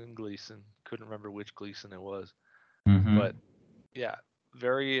 Brendan Gleeson. Couldn't remember which Gleeson it was, Mm-hmm. but yeah,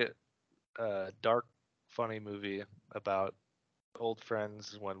 very dark, funny movie about old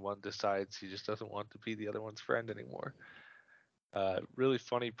friends when one decides he just doesn't want to be the other one's friend anymore. Really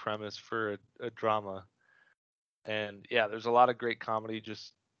funny premise for a drama, and yeah, there's a lot of great comedy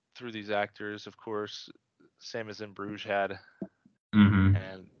just through these actors, of course, same as In Bruges had, Mm-hmm.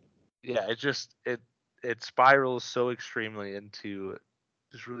 and yeah, it spirals so extremely into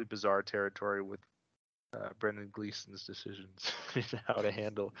this really bizarre territory with Brendan Gleeson's decisions how to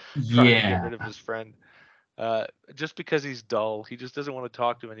handle trying to get Yeah. rid of his friend. Just because he's dull, he just doesn't want to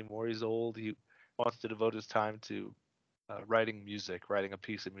talk to him anymore. He's old. He wants to devote his time to writing music, writing a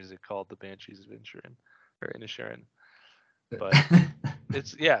piece of music called "The Banshees of Inisherin" or Inisherin. But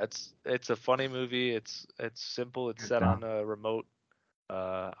it's a funny movie. It's simple. It's Good set stuff. on a remote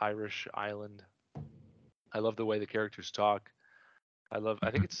Irish island. I love the way the characters talk.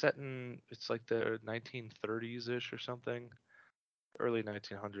 I think it's like the 1930s ish or something, early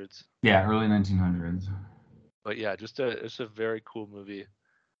 1900s. Yeah, early 1900s. But yeah, it's a very cool movie.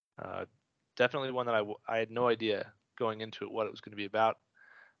 Uh, Definitely one that I had no idea going into it what it was going to be about,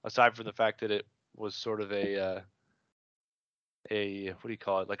 aside from the fact that it was sort of a what do you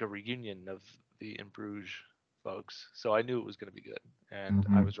call it, like a reunion of the In Bruges folks. So I knew it was going to be good, and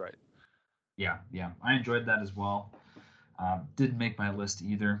I was right. Yeah, I enjoyed that as well. Didn't make my list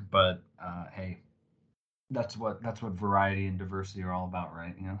either, but hey, that's what variety and diversity are all about,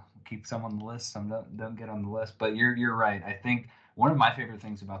 right? Keep some on the list, some don't get on the list. But you're right. I think one of my favorite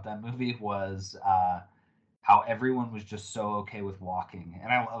things about that movie was how everyone was just so okay with walking,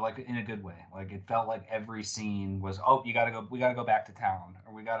 and I like in a good way. Like it felt like every scene was, oh, you gotta go, we gotta go back to town,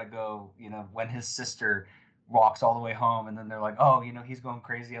 or we gotta go. When his sister walks all the way home, and then they're like, oh, he's going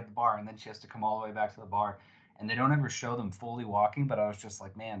crazy at the bar, and then she has to come all the way back to the bar, and they don't ever show them fully walking. But I was just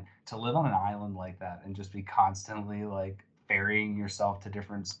like, man, to live on an island like that and just be constantly like ferrying yourself to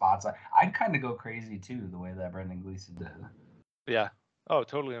different spots, I'd kind of go crazy too, the way that Brendan Gleeson did. Yeah. Oh,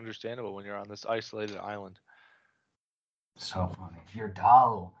 totally understandable when you're on this isolated island. So funny. You're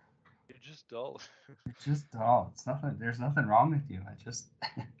dull. You're just dull. You're just dull. It's nothing. There's nothing wrong with you. I just.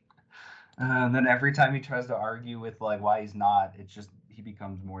 And then every time he tries to argue with like why he's not, it's just he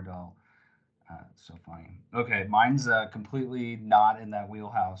becomes more dull. So funny. Okay, mine's completely not in that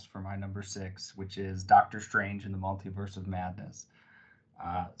wheelhouse for my number 6, which is Doctor Strange in the Multiverse of Madness.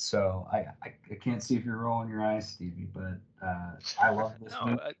 So I can't see if you're rolling your eyes, Stevie, but I love this No,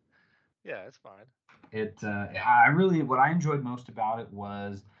 movie. yeah, it's fine. I really, what I enjoyed most about it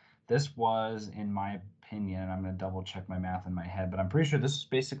was this was, in my opinion, I'm going to double check my math in my head, but I'm pretty sure this is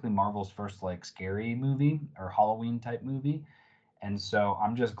basically Marvel's first like scary movie or Halloween type movie. And so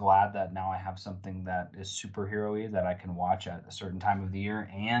I'm just glad that now I have something that is superhero-y that I can watch at a certain time of the year,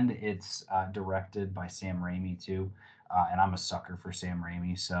 and it's directed by Sam Raimi too. And I'm a sucker for Sam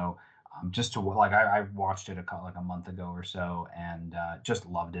Raimi, so just to like I watched it like a month ago or so, and just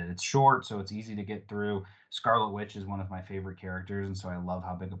loved it. It's short, so it's easy to get through. Scarlet Witch is one of my favorite characters, and so I love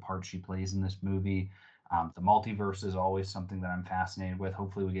how big a part she plays in this movie. The multiverse is always something that I'm fascinated with.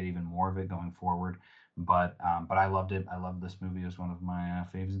 Hopefully, we get even more of it going forward. But I loved it. I loved this movie. It was one of my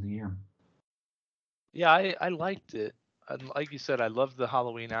faves of the year. Yeah, I liked it. And like you said, I loved the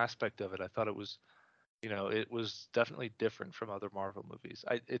Halloween aspect of it. I thought it was, it was definitely different from other Marvel movies.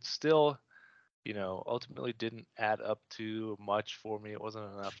 It still, ultimately didn't add up too much for me. It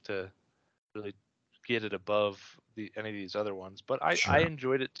wasn't enough to really get it above any of these other ones. But I Sure.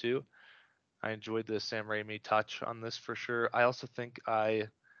 enjoyed it too. I enjoyed the Sam Raimi touch on this for sure. I also think I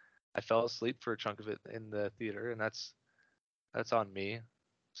fell asleep for a chunk of it in the theater, and that's on me.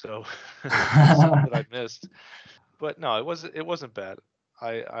 So something that I missed. But no, it wasn't bad.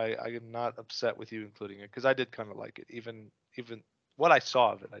 I'm not upset with you including it because I did kind of like it. Even what I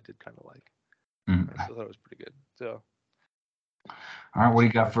saw of it, I did kind of like. I Mm. still thought it was pretty good. So All right, what do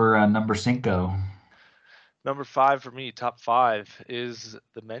you got for number cinco? number 5 for me, top 5 is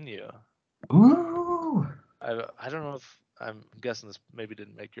The Menu. Ooh. I don't know if I'm guessing this maybe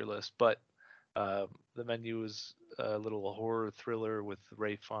didn't make your list, but The Menu is a little horror thriller with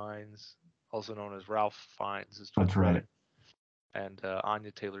Ray Fiennes, also known as Ralph Fiennes, his twin That's right. brother, and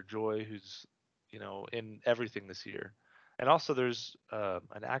Anya Taylor-Joy, who's in everything this year. And also there's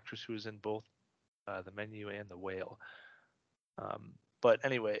an actress who is in both The Menu and The Whale. But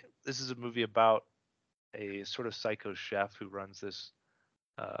anyway, this is a movie about a sort of psycho chef who runs this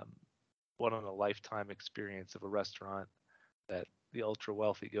um, one in a lifetime experience of a restaurant that the ultra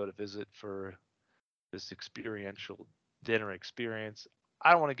wealthy go to visit for this experiential dinner experience.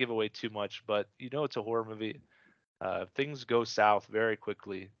 I don't want to give away too much, but it's a horror movie. Things go south very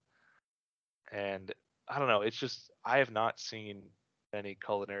quickly, and I don't know. It's just I have not seen many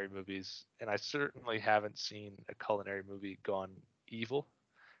culinary movies, and I certainly haven't seen a culinary movie gone evil.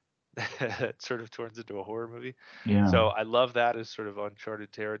 That sort of turns into a horror movie. Yeah. So I love that as sort of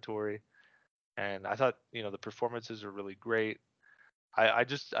uncharted territory. And I thought the performances are really great. I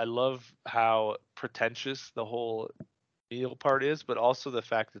love how pretentious the whole meal part is, but also the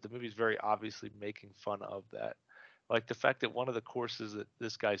fact that the movie is very obviously making fun of that. Like the fact that one of the courses that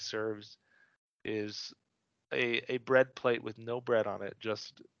this guy serves is a bread plate with no bread on it,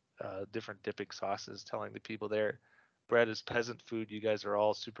 just different dipping sauces, telling the people there, bread is peasant food. You guys are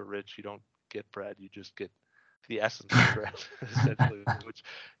all super rich. You don't get bread. You just get the essence of bread, essentially, which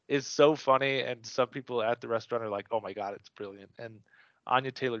is so funny. And some people at the restaurant are like, "Oh my god, it's brilliant." And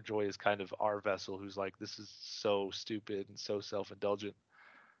Anya Taylor Joy is kind of our vessel, who's like, "This is so stupid and so self-indulgent."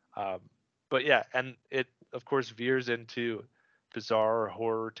 Um, but yeah, and it of course veers into bizarre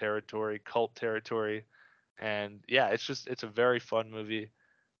horror territory, cult territory, and yeah, it's a very fun movie.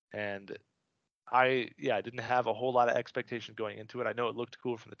 And I didn't have a whole lot of expectation going into it. I know it looked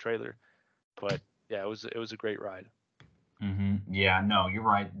cool from the trailer, but yeah, it was a great ride. Yeah, no, you're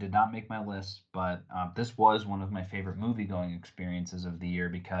right. Did not make my list, but this was one of my favorite movie going experiences of the year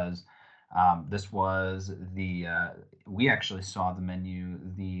because This was we actually saw the menu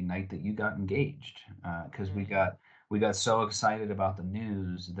the night that you got engaged, because Mm. we got so excited about the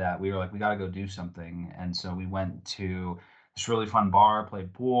news that we were like, we got to go do something. And so we went to this really fun bar,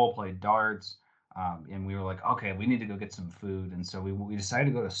 played pool, played darts, and we were like, okay, we need to go get some food. And so we decided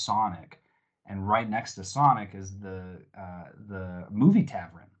to go to Sonic, and right next to Sonic is the movie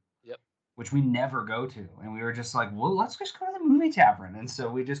tavern, Yep. which we never go to. And we were just like, well, let's just go to the movie tavern. And so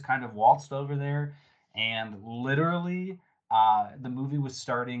we just kind of waltzed over there, and literally, the movie was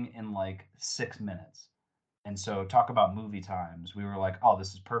starting in like 6 minutes. And so, talk about movie times. We were like, oh,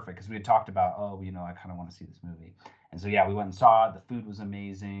 this is perfect, because we had talked about, oh, I kind of want to see this movie. And so, yeah, we went and saw it. The food was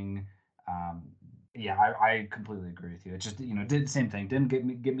amazing. Um, yeah, I completely agree with you. It just, did the same thing. Didn't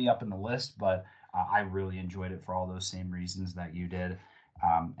get me up in the list, but I really enjoyed it for all those same reasons that you did.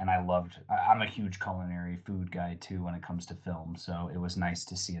 And I'm a huge culinary food guy too when it comes to film. So it was nice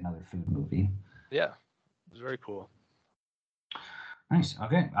to see another food movie. Yeah. It was very cool. Nice.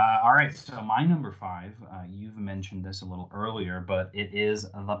 Okay. All right. So my number five, you've mentioned this a little earlier, but it is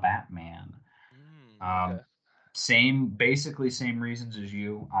the Batman. Okay. Um, basically same reasons as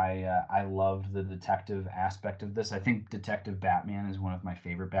you. I loved the detective aspect of this. I think Detective Batman is one of my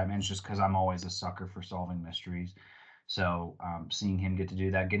favorite Batmans, just because I'm always a sucker for solving mysteries. So seeing him get to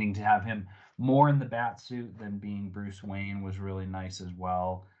do that, getting to have him more in the bat suit than being Bruce Wayne was really nice as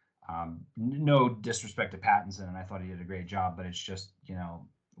well. No disrespect to Pattinson, and I thought he did a great job, but it's just,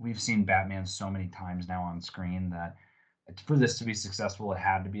 we've seen Batman so many times now on screen that for this to be successful, it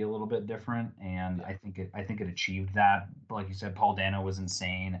had to be a little bit different, and Yeah. I think it achieved that. Like you said, Paul Dano was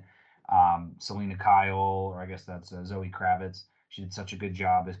insane. Selena Kyle, or I guess that's Zoe Kravitz. She did such a good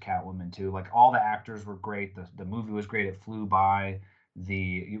job as Catwoman too. Like, all the actors were great. The movie was great. It flew by.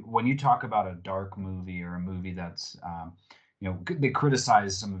 When you talk about a dark movie, or a movie that's they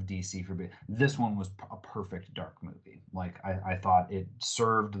criticize some of DC for this one was a perfect dark movie. Like, I thought it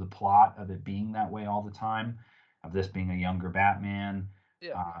served the plot of it being that way all the time, of this being a younger Batman,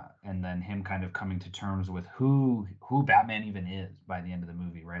 Yeah. and then him kind of coming to terms with who Batman even is by the end of the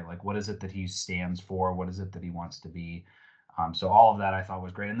movie, right? Like, what is it that he stands for? What is it that he wants to be? So all of that I thought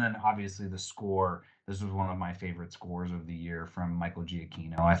was great, and then obviously the score. This was one of my favorite scores of the year from Michael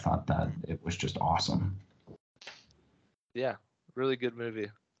Giacchino. I thought that it was just awesome. Yeah. Really good movie.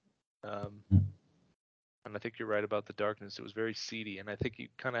 Um, and I think you're right about the darkness. It was very seedy, and I think you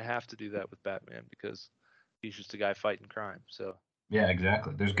kind of have to do that with Batman because he's just a guy fighting crime. So Yeah,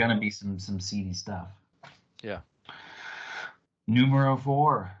 exactly. There's very gonna well. be some seedy stuff. Yeah. Numero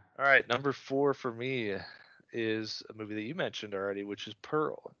four. All right. Number 4 for me is a movie that you mentioned already, which is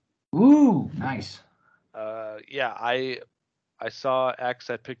Pearl. Ooh, nice. Yeah. I saw X.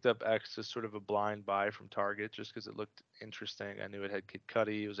 I picked up X as sort of a blind buy from Target just because it looked interesting. I knew it had Kid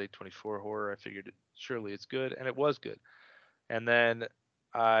Cudi. It was A24 horror. I figured surely it's good, and it was good. And then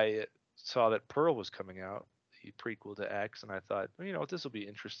I saw that Pearl was coming out, the prequel to X, and I thought, well, you know what, this will be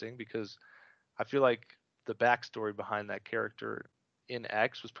interesting because I feel like the backstory behind that character in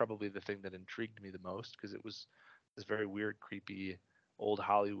X was probably the thing that intrigued me the most because it was this very weird, creepy, old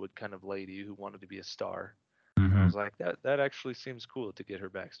Hollywood kind of lady who wanted to be a star. And I Mm-hmm. was like, that actually seems cool to get her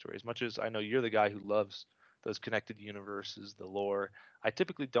backstory. As much as I know you're the guy who loves those connected universes, the lore, I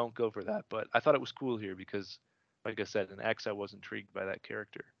typically don't go for that, but I thought it was cool here because, like I said, in X, I was intrigued by that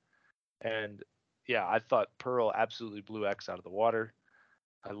character. And yeah, I thought Pearl absolutely blew X out of the water.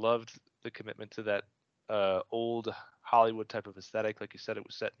 I loved the commitment to that old Hollywood type of aesthetic. Like you said, it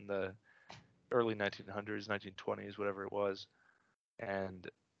was set in the early 1900s, 1920s, whatever it was. And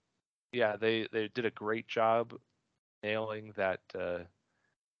yeah, they did a great job nailing that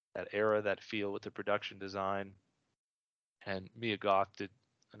era, that feel with the production design. And Mia Goth did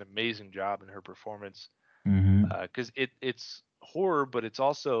an amazing job in her performance Mm-hmm. because it's horror, but it's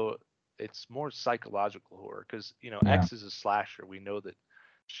more psychological horror because Yeah. X is a slasher. We know that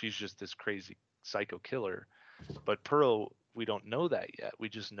she's just this crazy psycho killer, but Pearl, we don't know that yet. We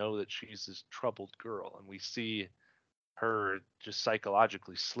just know that she's this troubled girl, and we see her just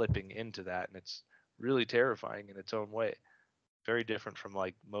psychologically slipping into that, and it's really terrifying in its own way. Very different from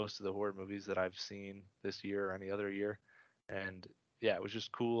like most of the horror movies that I've seen this year or any other year. And yeah, it was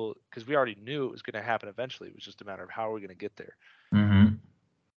just cool because we already knew it was going to happen eventually. It was just a matter of how we're going to get there. Mm-hmm.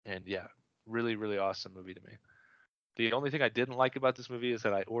 And yeah, really, really awesome movie to me. The only thing I didn't like about this movie is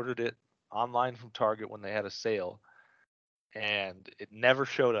that I ordered it online from Target when they had a sale and it never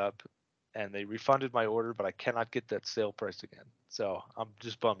showed up and they refunded my order, but I cannot get that sale price again. So I'm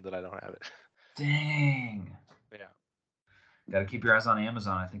just bummed that I don't have it. Dang. Yeah. Got to keep your eyes on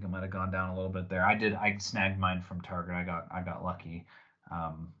Amazon. I think it might have gone down a little bit there. I did. I snagged mine from Target. I got lucky.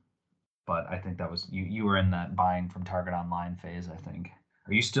 Um, but I think that was you were in that buying from Target online phase, I think.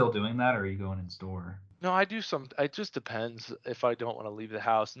 Are you still doing that, or are you going in store? No, I do some. It just depends if I don't want to leave the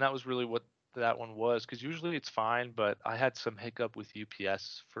house, and that was really what that one was. Because usually it's fine, but I had some hiccup with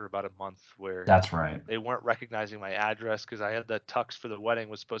UPS for about a month where That's right. they weren't recognizing my address because I had the tux for the wedding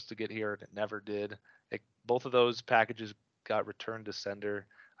was supposed to get here and it never did. Both of those packages got returned to sender.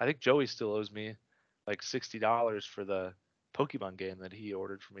 I think Joey still owes me like $60 for the Pokemon game that he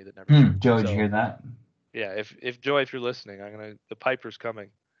ordered for me that never shipped. Joe, did you So hear that? yeah, if Joey, if you're listening, the Piper's coming.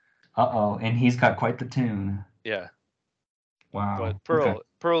 Uh-oh, and he's got quite the tune. Yeah, Wow. but Okay.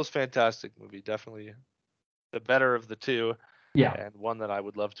 Pearl's fantastic movie, definitely the better of the two, Yeah. and one that I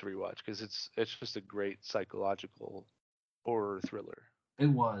would love to rewatch because it's just a great psychological horror thriller. It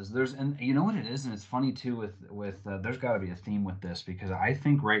was. There's and you know what it is, and it's funny too with there's got to be a theme with this because I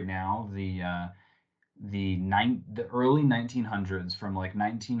think right now the early 1900s from like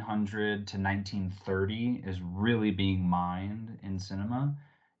 1900 to 1930 is really being mined in cinema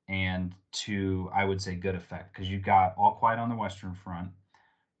and to I would say good effect because you got All Quiet on the Western Front,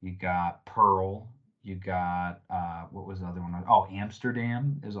 you got Pearl, you got what was the other one? Oh,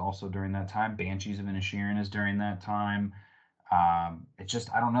 Amsterdam is also during that time. Banshees of Inisherin is during that time. It's just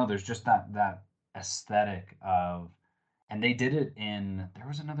I don't know. There's just that aesthetic of, and they did it in. There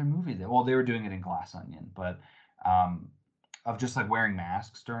was another movie that well they were doing it in Glass Onion, but um, of just like wearing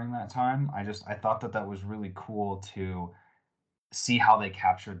masks during that time. I thought that was really cool to see how they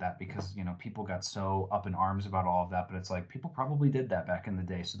captured that because people got so up in arms about all of that, but it's like people probably did that back in the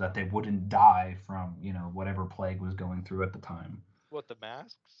day so that they wouldn't die from whatever plague was going through at the time. What, the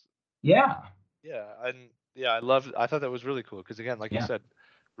masks? Yeah, Yeah, and yeah, I thought that was really cool because again, like you yeah. said,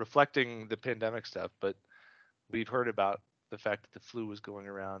 reflecting the pandemic stuff, but we've heard about the fact that the flu was going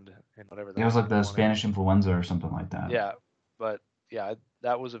around in whatever the It was like the 1920s. Spanish influenza or something like that. Yeah, but yeah,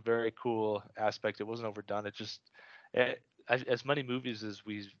 that was a very cool aspect. It wasn't overdone. It just as many movies as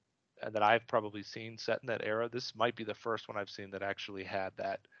we that I've probably seen set in that era, this might be the first one I've seen that actually had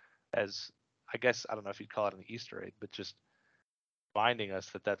that as, I guess, I don't know if you'd call it an Easter egg, but just reminding us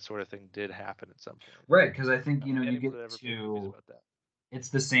that that sort of thing did happen at some point. Right, because I think I don't think you anyone get would ever make movies to about that. it's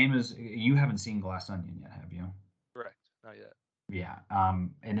the same as you haven't seen Glass Onion yet, have you? Correct. Not yet. Yeah,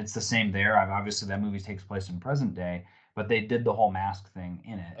 and it's the same there. I've obviously that movie takes place in present day, but they did the whole mask thing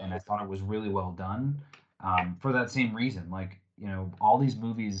in it, and I Okay. thought it was really well done. For that same reason, like all these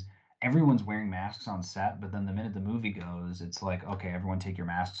movies, everyone's wearing masks on set, but then the minute the movie goes, it's like, okay, everyone take your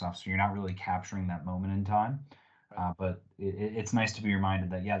masks off, so you're not really capturing that moment in time. Right. But it's nice to be reminded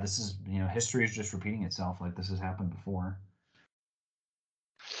that yeah, this is history is just repeating itself, like this has happened before.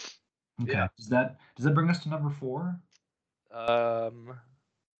 Yeah. Okay, does that bring us to number four? Um,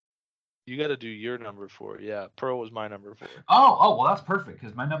 you got to do your number four. Yeah, Pearl was my number four. Oh, well, that's perfect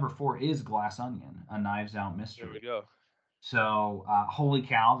because my number four is Glass Onion, a Knives Out There we mystery. go. So, holy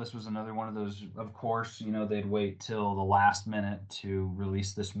cow, this was another one of those. Of course, they'd wait till the last minute to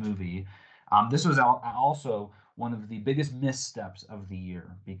release this movie. This was also one of the biggest missteps of the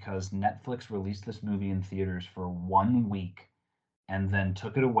year because Netflix released this movie in theaters for 1 week and then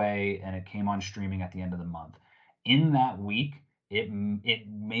took it away and it came on streaming at the end of the month. In that week, it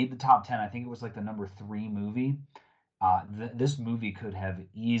made the top 10. I think it was like the number 3 movie. This movie could have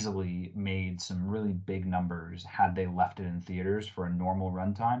easily made some really big numbers had they left it in theaters for a normal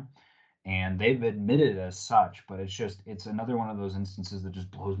runtime. And they've admitted as such, but it's another one of those instances that just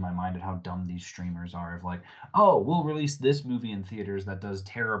blows my mind at how dumb these streamers are of like, oh, we'll release this movie in theaters that does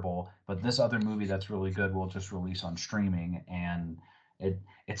terrible, but this other movie that's really good we'll just release on streaming. And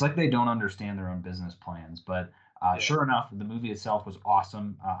it's like they don't understand their own business plans. But Yeah. sure enough, the movie itself was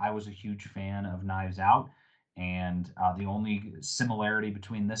awesome. I was a huge fan of Knives Out. And the only similarity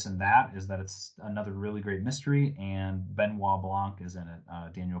between this and that is that it's another really great mystery, and Benoit Blanc is in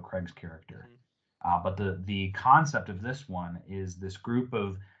it, Daniel Craig's character. Mhm. But the concept of this one is this group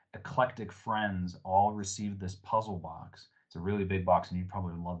of eclectic friends all receive this puzzle box. It's a really big box, and you'd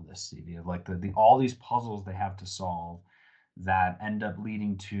probably love this, Stevie. Of like the all these puzzles they have to solve that end up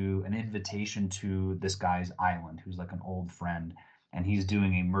leading to an invitation to this guy's island, who's like an old friend, and he's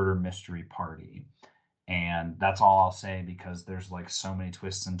doing a murder mystery party. And that's all I'll say because there's like so many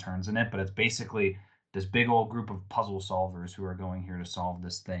twists and turns in it. But it's basically this big old group of puzzle solvers who are going here to solve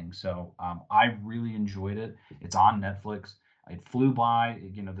this thing. So I really enjoyed it. It's on Netflix. It flew by.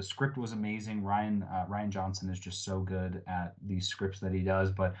 The script was amazing. Rian Johnson is just so good at these scripts that he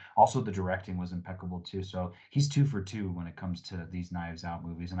does, but also the directing was impeccable too. So he's 2 for 2 when it comes to these Knives Out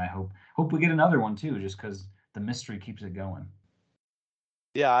movies, and I hope we get another one too, just because the mystery keeps it going.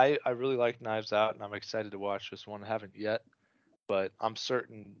 Yeah, I really like Knives Out, and I'm excited to watch this one. I haven't yet. but I'm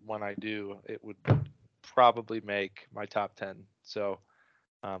certain when I do, it would probably make my top 10. So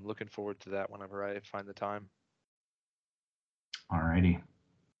I'm looking forward to that whenever I find the time. Alrighty.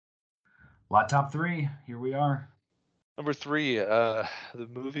 Lot top three. Here we are. Number three, the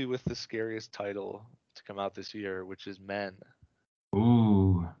movie with the scariest title to come out this year, which is Men.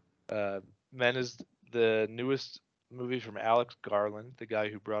 Ooh. Uh, Men is the newest movie from Alex Garland, the guy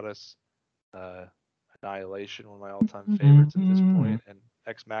who brought us uh, Annihilation, one of my all-time favorites at this point, and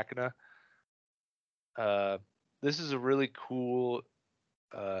Ex Machina. Uh, this is a really cool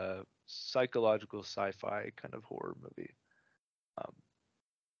psychological sci-fi kind of horror movie. Um,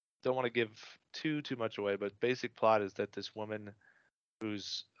 don't want to give too much away, but basic plot is that this woman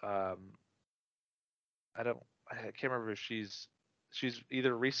who's I can't remember if she's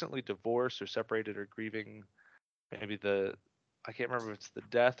either recently divorced or separated or grieving maybe the I can't remember if it's the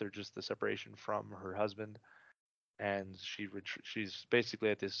death or just the separation from her husband, and she's basically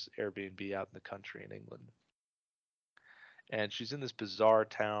at this Airbnb out in the country in England, and she's in this bizarre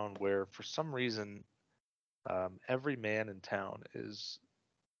town where for some reason every man in town is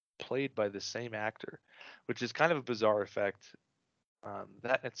played by the same actor, which is kind of a bizarre effect.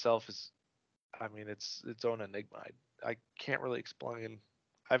 That in itself is, I mean, it's its own enigma. I can't really explain.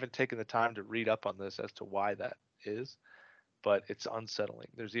 I haven't taken the time to read up on this as to why that is, but it's unsettling.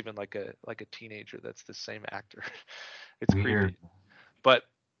 There's even like a teenager that's the same actor. It's Weird. creepy. But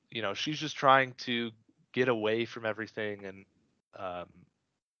she's just trying to get away from everything, and um,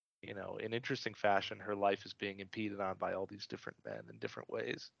 in interesting fashion, her life is being impeded on by all these different men in different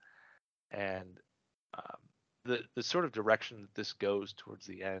ways. And um, the sort of direction that this goes towards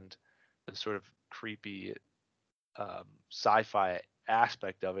the end, the sort of creepy sci-fi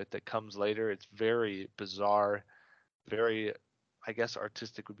aspect of it that comes later, it's very bizarre, very, I guess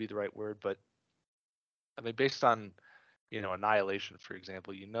artistic would be the right word, but I mean based on Annihilation, for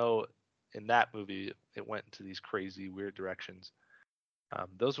example, in that movie it went into these crazy weird directions.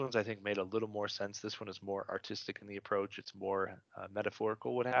 Those ones I think made a little more sense. This one is more artistic in the approach. It's more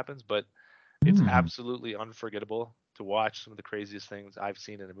metaphorical what happens, but it's Hmm. absolutely unforgettable to watch some of the craziest things I've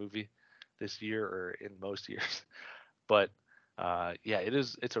seen in a movie this year or in most years. But yeah,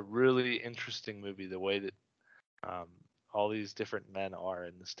 it's a really interesting movie. The way that um, all these different men are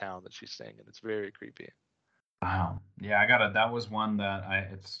in this town that she's staying in, it's very creepy. Wow. Yeah, I got it. That was one that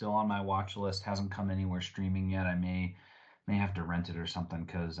it's still on my watch list. Hasn't come anywhere streaming yet. I may have to rent it or something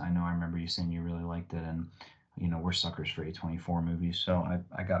because I know I remember you saying you really liked it, and we're suckers for A24 movies, so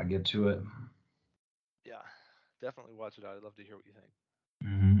I got to get to it. Yeah, definitely watch it out. I'd love to hear what you think.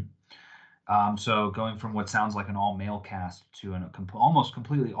 Hmm. So going from what sounds like an all male cast to an almost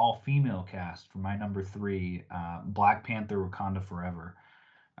completely all female cast for my number three, Black Panther: Wakanda Forever.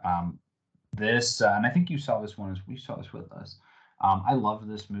 Um, and I think you saw this one as we saw this with us. I loved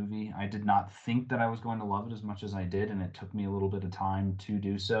this movie. I did not think that I was going to love it as much as I did, and it took me a little bit of time to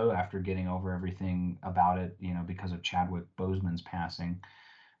do so after getting over everything about it, because of Chadwick Boseman's passing.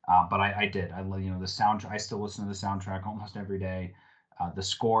 But I did. I love, the soundtrack. I still listen to the soundtrack almost every day. The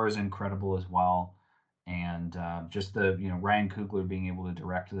score is incredible as well, and just the Ryan Coogler being able to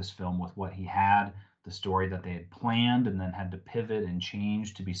direct this film with what he had, the story that they had planned, and then had to pivot and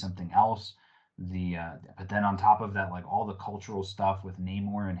change to be something else. But then on top of that, like all the cultural stuff with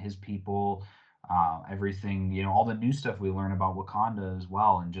Namor and his people, everything, all the new stuff we learn about Wakanda as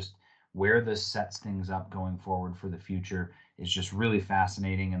well, and just where this sets things up going forward for the future is just really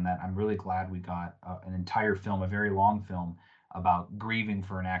fascinating, and that I'm really glad we got an entire film, a very long film, about grieving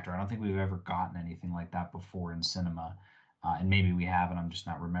for an actor. I don't think we've ever gotten anything like that before in cinema, and maybe we have, and I'm just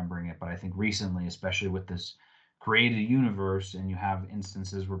not remembering it. But I think recently, especially with this created universe, and you have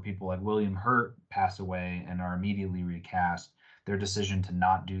instances where people like William Hurt pass away and are immediately recast, their decision to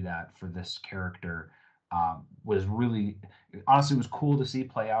not do that for this character was really, honestly, it was cool to see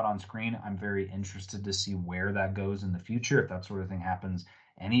play out on screen. I'm very interested to see where that goes in the future, if that sort of thing happens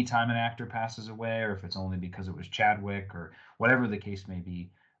anytime an actor passes away, or if it's only because it was Chadwick, or whatever the case may be.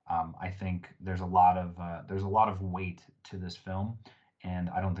 I think there's a lot of weight to this film, and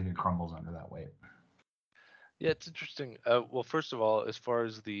I don't think it crumbles under that weight. Yeah, it's interesting. Well, first of all, as far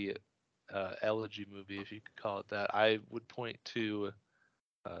as the elegy movie, if you could call it that, I would point to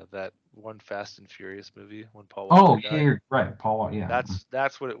that one Fast and Furious movie when Paul Oh Walker yeah, died. you're right, Paul. Yeah.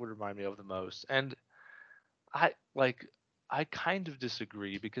 That's what it would remind me of the most. And I like I kind of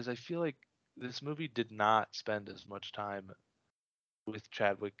disagree because I feel like this movie did not spend as much time with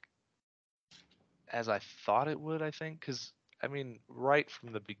Chadwick as I thought it would, I think, because I mean, right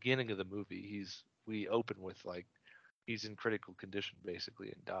from the beginning of the movie, we open with like he's in critical condition basically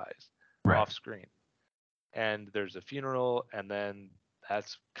and dies Right. off screen. and there's a funeral, and then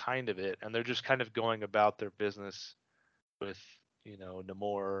that's kind of it. And they're just kind of going about their business with,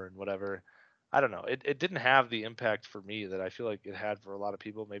 Namor and whatever. I don't know. It didn't have the impact for me that I feel like it had for a lot of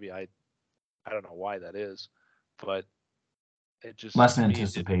people. Maybe I don't know why that is, but it just Less to me it didn't.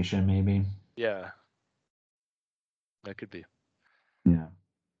 anticipation, maybe. Yeah, that could be. Yeah.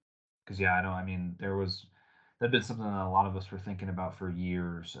 Because yeah, I know. I mean, that'd been something that a lot of us were thinking about for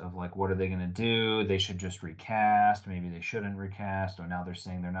years of like, what are they going to do? They should just recast. Maybe they shouldn't recast. Or now they're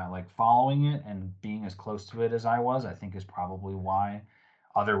saying they're not like following it and being as close to it as I was. I think is probably why.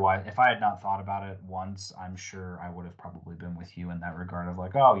 Otherwise, if I had not thought about it once, I'm sure I would have probably been with you in that regard of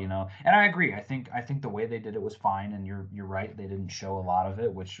like, oh, And I agree. I think the way they did it was fine, and you're right. They didn't show a lot of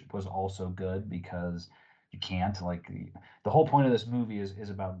it, which was also good because you can't like the whole point of this movie is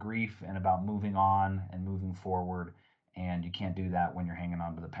about grief and about moving on and moving forward, and you can't do that when you're hanging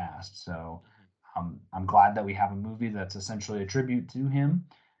on to the past. So Mhm. I'm glad that we have a movie that's essentially a tribute to him,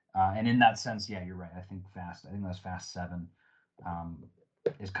 and in that sense, yeah, you're right. I think that's Fast Seven, um,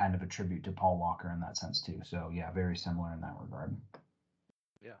 is kind of a tribute to Paul Walker in that sense too. So yeah, very similar in that regard.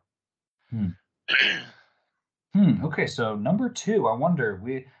 Yeah. Hmm. Okay, so number two, I wonder.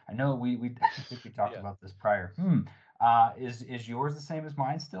 I know we I think we talked Yeah. about this prior. Is yours the same as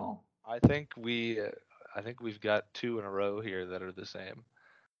mine still? I think we've got two in a row here that are the same,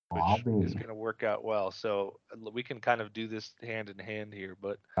 Well, I'll which is be. going to work out well. So we can kind of do this hand in hand here,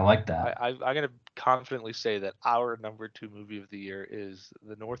 but I like that. I'm going to confidently say that our number two movie of the year is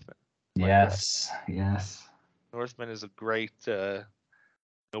The Northman. Am I correct? Yes, yes. Northman is a great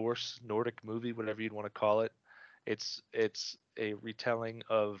Nordic movie, whatever you'd want to call it. It's a retelling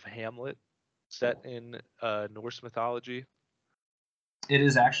of Hamlet set in Norse mythology. It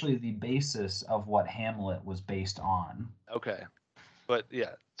is actually the basis of what Hamlet was based on. Okay, but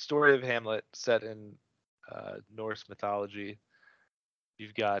yeah, story of Hamlet set in Norse mythology.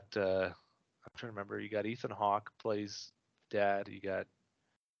 You've got I'm trying to remember. You got Ethan Hawke plays dad. You got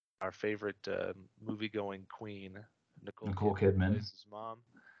our favorite movie-going queen, Nicole Nicole Kidman Kidman. plays his mom,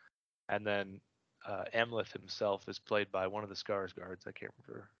 and then Amleth himself is played by one of the Skarsgårds. I can't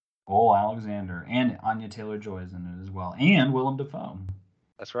remember. Oh, Alexander. And Anya Taylor-Joy is in it as well. And Willem Dafoe.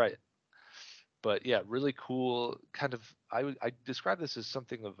 That's right. But yeah, really cool. Kind of, I describe this as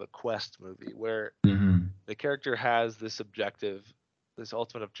something of a quest movie where Mm-hmm. the character has this objective, this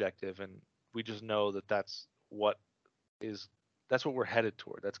ultimate objective, and we just know that what is that's what we're headed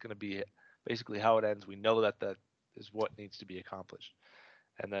toward. That's going to be basically how it ends. We know that that is what needs to be accomplished.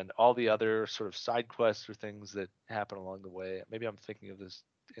 And then all the other sort of side quests or things that happen along the way. Maybe I'm thinking of this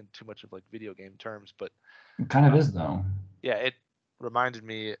in too much of like video game terms, but It kind of um, is, though. yeah, it reminded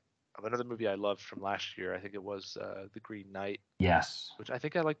me of another movie I loved from last year. I think it was The Green Knight, Yes. which I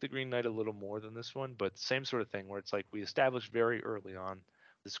think I like The Green Knight a little more than this one, but same sort of thing where it's like we established very early on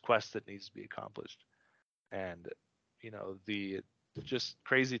this quest that needs to be accomplished, and the just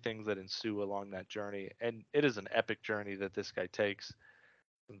crazy things that ensue along that journey. And it is an epic journey that this guy takes.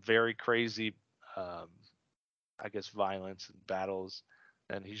 Very crazy, um, I guess, violence and battles,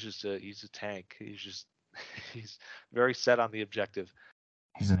 and he's a tank. He's just he's very set on the objective.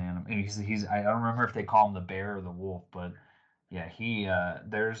 He's an animal. He's I don't remember if they call him the bear or the wolf, but yeah,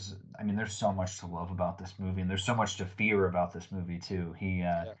 there's so much to love about this movie, and there's so much to fear about this movie too.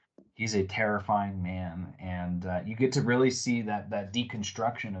 Yeah. He's a terrifying man, and you get to really see that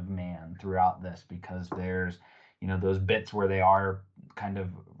deconstruction of man throughout this because there's those bits where they are kind of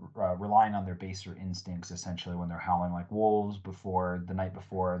relying on their baser instincts essentially when they're howling like wolves before the night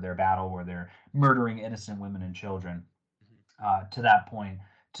before their battle where they're murdering innocent women and children, Mhm. to that point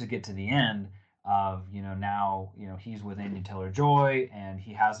to get to the end of now he's with Anya Taylor Joy and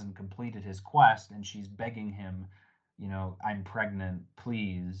he hasn't completed his quest and she's begging him, I'm pregnant,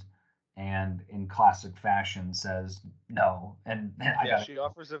 please, and in classic fashion says no, and I Yeah, gotta she go.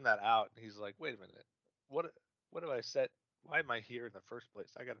 offers him that out, and he's like, "Wait a minute, what? What have I said? Why am I here in the first place?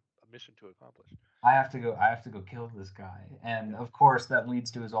 I got a mission to accomplish." I have to go kill this guy, and Yeah, of course that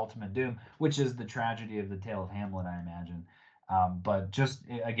leads to his ultimate doom, which is the tragedy of the tale of Hamlet, I imagine. But just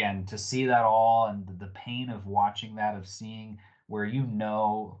again to see that all and the pain of watching that, of seeing where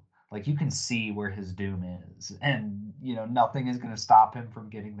like you can see where his doom is, and nothing is going to stop him from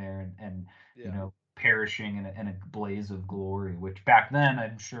getting there and yeah. perishing in a blaze of glory, which back then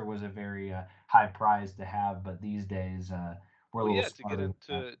I'm sure was a very high prize to have, but these days we're a Well, little yeah. To get smarter than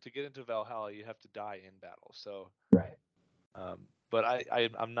that. into Valhalla, you have to die in battle. So, Right. but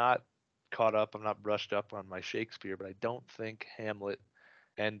I'm not caught up. I'm not brushed up on my Shakespeare, but I don't think Hamlet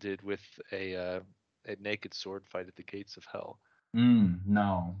ended with a naked sword fight at the gates of hell.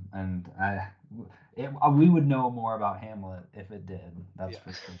 No, and we would know more about Hamlet if it did. That's Yeah.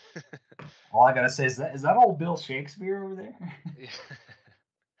 for sure. All I gotta say is that old Bill Shakespeare over there? Yeah.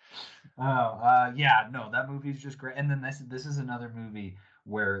 Oh, yeah, no, that movie's just great. And then this is another movie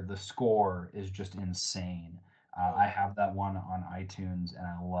where the score is just insane. Oh I yeah. have that one on iTunes and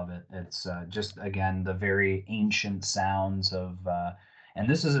I love it. It's just again the very ancient sounds of and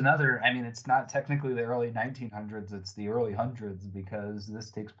this is another, I mean, it's not technically the early 1900s, it's the early hundreds because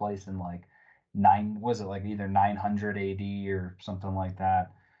this takes place in like was it like either 900 AD or something like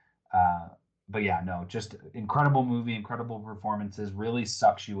that. Uh, but yeah, no, just incredible movie, incredible performances, really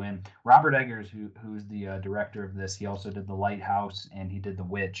sucks you in. Robert Eggers, who's the director of this, he also did The Lighthouse and he did The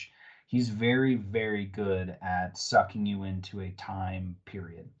Witch. He's very, very good at sucking you into a time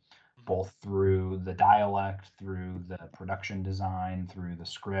period, Mhm. both through the dialect, through the production design, through the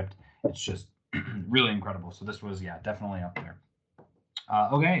script. It's just really incredible. So this was, yeah, definitely up there.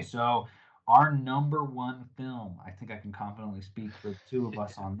 Okay, so our number one film, I think I can confidently speak for the two of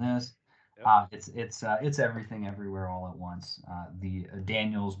us on this. Yep. It's Everything Everywhere All at Once. The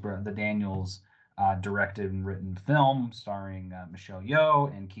Daniels directed and written film starring Michelle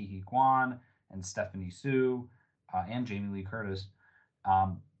Yeoh and Ke Huy Quan and Stephanie Sue and Jamie Lee Curtis.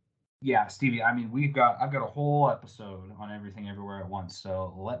 Um, yeah, Stevie. I mean, I've got a whole episode on Everything Everywhere at Once.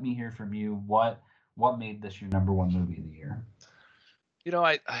 So let me hear from you. What made this your number one movie of the year?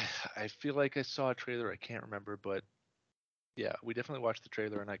 I feel like I saw a trailer. I can't remember, but yeah, we definitely watched the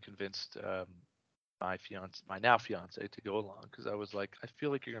trailer, and I convinced my now fiance, to go along because I was like, I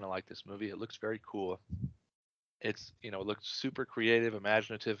feel like you're gonna like this movie. It looks very cool. It looks super creative,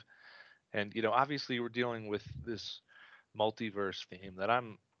 imaginative, and obviously we're dealing with this multiverse theme that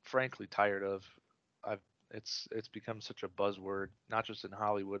I'm frankly tired of. I've it's become such a buzzword, not just in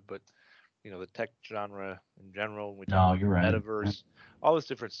Hollywood, but the tech genre in general. When we talk No, about the you're right. metaverse, all this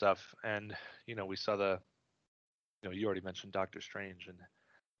different stuff, and we saw you already mentioned Doctor Strange and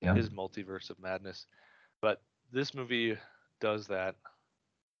Yep. his multiverse of madness, but this movie does that.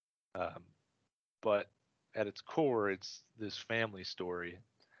 Um, but at its core, it's this family story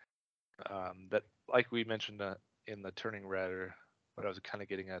that, like we mentioned in the Turning Red, or what I was kind of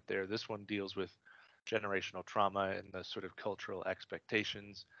getting at there. This one deals with generational trauma and the sort of cultural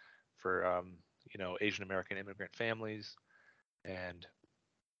expectations for Asian American immigrant families, and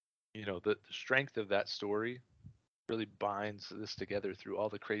the strength of that story really binds this together through all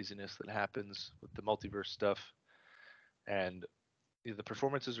the craziness that happens with the multiverse stuff, and the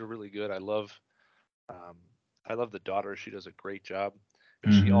performances are really good. Um, I love the daughter; she does a great job,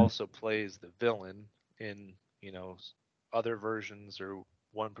 but she Hmm. also plays the villain in other versions or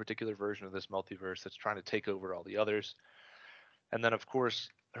one particular version of this multiverse that's trying to take over all the others. And then, of course,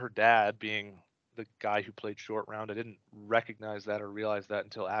 her dad being the guy who played Short Round. I didn't recognize that or realize that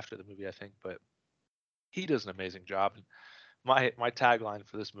until after the movie, I think, but he does an amazing job. My tagline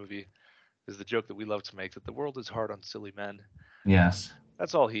for this movie is the joke that we love to make, that the world is hard on silly men. Yes.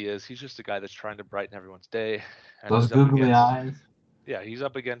 That's all he is. He's just a guy that's trying to brighten everyone's day, and Those he's up googly against eyes. yeah, he's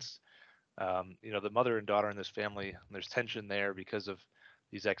up against the mother and daughter in this family, and there's tension there because of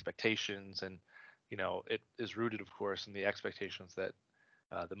these expectations, and it is rooted, of course, in the expectations that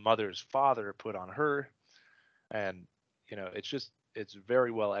the mother's father put on her, and it's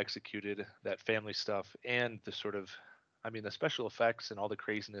very well executed, that family stuff, and the sort of, I mean, the special effects and all the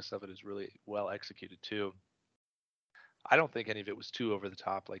craziness of it is really well executed too. I don't think any of it was too over the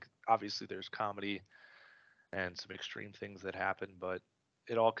top. Like, obviously there's comedy and some extreme things that happen, but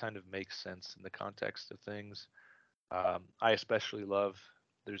it all kind of makes sense in the context of things. I especially love,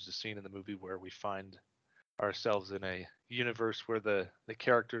 there's a scene in the movie where we find ourselves in a universe where the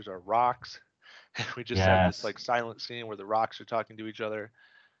characters are rocks, and we just have this Yes. like silent scene where the rocks are talking to each other.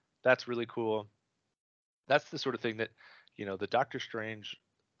 That's really cool. That's the sort of thing that, the Doctor Strange,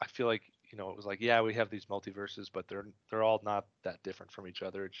 I feel like, it was like, yeah, we have these multiverses, but they're all not that different from each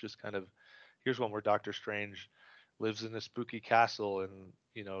other. It's just kind of, here's one where Doctor Strange lives in a spooky castle and,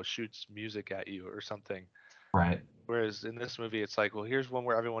 shoots music at you or something. Right. Whereas in this movie, it's like, well, here's one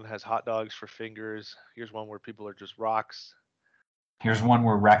where everyone has hot dogs for fingers. Here's one where people are just rocks. Here's one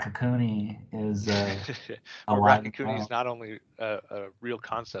where Raccacoonie is Where alive and Raccacoonie is well. not only a real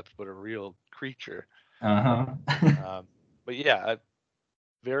concept, but a real creature. Uh-huh. Um, but yeah, a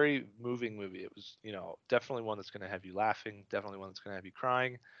very moving movie. It was, definitely one that's going to have you laughing, definitely one that's going to have you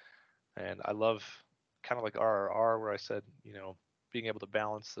crying. And I love, kind of like RRR, where I said, being able to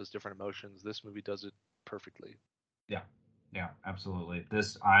balance those different emotions. This movie does it perfectly. Yeah. Yeah, absolutely.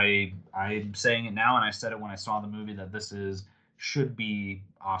 I'm saying it now and I said it when I saw the movie that this is should be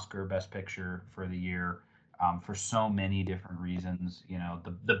Oscar Best Picture for the year. for so many different reasons.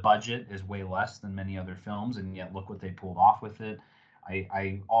 The budget is way less than many other films, and yet look what they pulled off with it.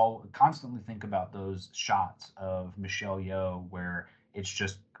 I all constantly think about those shots of Michelle Yeoh where it's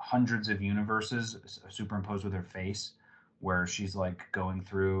just hundreds of universes superimposed with her face, where she's like going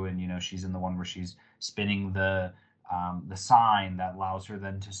through, and she's in the one where she's spinning the sign that allows her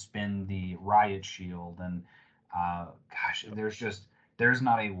then to spin the riot shield, and gosh, there's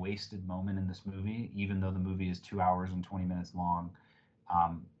not a wasted moment in this movie, even though the movie is 2 hours and 20 minutes long.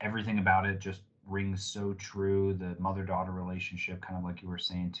 Everything about it just rings so true. The mother-daughter relationship, kind of like you were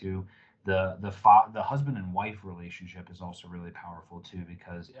saying too. The husband and wife relationship is also really powerful too,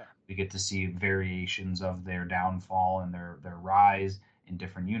 because we get to see variations of their downfall and their rise in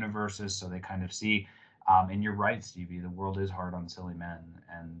different universes. So they kind of see, and you're right, Stevie, the world is hard on silly men,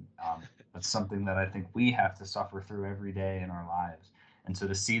 and that's something that I think we have to suffer through every day in our lives. And so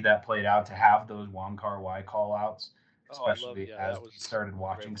to see that played out, to have those Wong Kar-wai call outs, especially as that we was started a great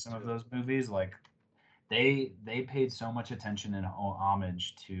watching one some of too. those movies, like they paid so much attention and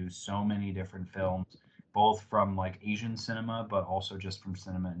homage to so many different films, both from like Asian cinema, but also just from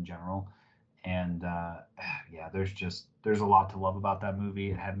cinema in general. And yeah, there's a lot to love about that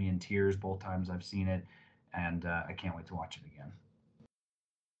movie. It had me in tears both times I've seen it, and I can't wait to watch it again.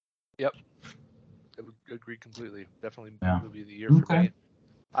 Yep, I would agree completely. Definitely Yeah. movie of the year for Okay. me.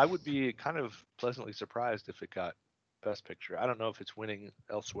 I would be kind of pleasantly surprised if it got Best Picture. I don't know if it's winning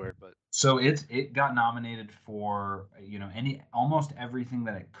elsewhere, but So it got nominated for any almost everything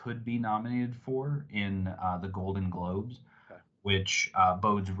that it could be nominated for in the Golden Globes, okay, which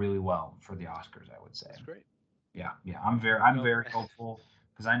bodes really well for the Oscars, I would say. that's great. Yeah, I'm Well, very hopeful,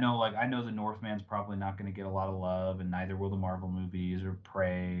 because I know the Northman's probably not going to get a lot of love, and neither will the Marvel movies or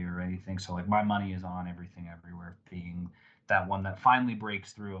Prey or anything. So like my money is on Everything Everywhere being that one that finally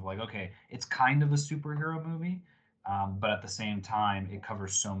breaks through of like, okay, it's kind of a superhero movie, but at the same time it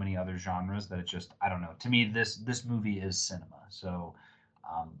covers so many other genres that it just, I don't know. To me, this movie is cinema. So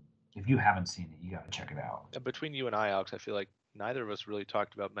if you haven't seen it, you got to check it out. between you and I, Alex, I feel like neither of us really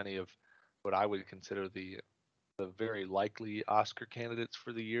talked about many of what I would consider the very likely Oscar candidates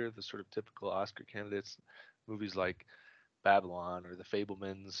for the year, the sort of typical Oscar candidates, movies like Babylon or The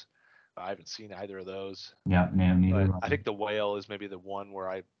Fablemans. I haven't seen either of those, Yeah, no, neither but of I them. think The Whale is maybe the one where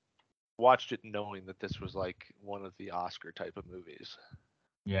I watched it knowing that this was like one of the Oscar type of movies.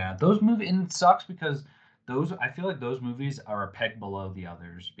 Yeah, those movies, and it sucks because those I feel like those movies are a peg below the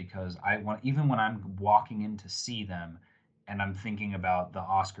others, because I want, even when I'm walking in to see them and I'm thinking about the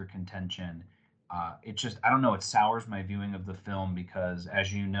Oscar contention, it just, I don't know, it sours my viewing of the film, because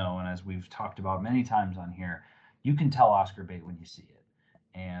as you know, and as we've talked about many times on here, you can tell Oscar bait when you see it.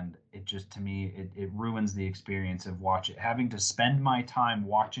 And it just, to me, it ruins the experience of having to spend my time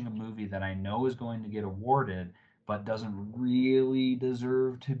watching a movie that I know is going to get awarded but doesn't really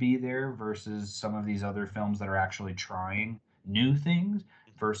deserve to be there, versus some of these other films that are actually trying new things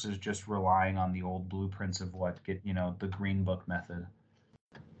versus just relying on the old blueprints of what get, the Green Book method.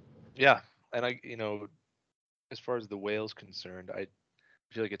 Yeah, and as far as The Whale's concerned, I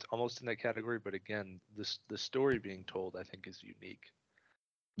feel like it's almost in that category, but again, the story being told, I think, is unique.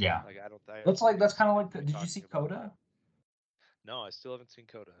 Yeah. Like I That's haven't kind of seen like, anybody did you see talking about that. Coda? No, I still haven't seen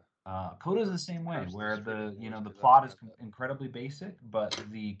Coda. Coda is the same way, Curse the where streaming wars the because I don't plot is have that. incredibly basic, but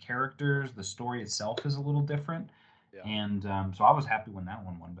the characters, the story itself is a little different. Yeah, And so I was happy when that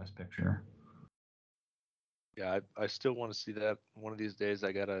one won Best Picture. yeah, I still want to see that. One of these days,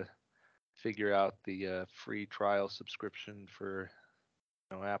 I gotta figure out the free trial subscription for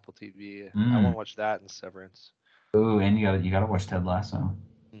Apple TV. I want Mm. to watch that and Severance. Ooh, and you gotta watch Ted Lasso.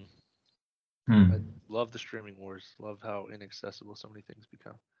 Mm. I Hmm. love the streaming wars. Love how inaccessible so many things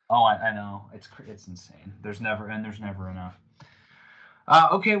become. Oh, I know. It's insane. There's never enough.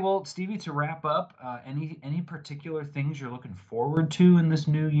 Okay, well, Stevie, to wrap up, any particular things you're looking forward to in this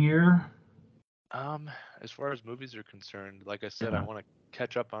new year? Um, as far as movies are concerned, like I said, I Yeah. want to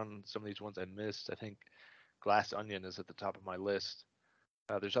catch up on some of these ones I missed. I think Glass Onion is at the top of my list.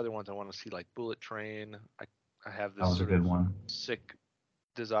 There's other ones I want to see, like Bullet Train. I have That this was a sort good of one. sick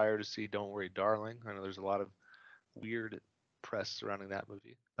desire to see Don't Worry, Darling. I know there's a lot of weird press surrounding that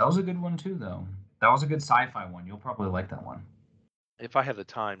movie. That was a good one too, though. That was a good sci-fi one. You'll probably like that one. If I have the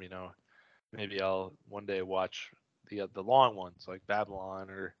time, maybe I'll one day watch the long ones like Babylon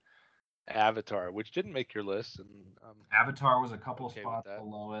or Avatar, which didn't make your list, and I'm Avatar was a couple okay with spots that.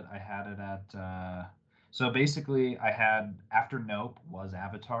 below it. I had it at so basically I had, after Nope was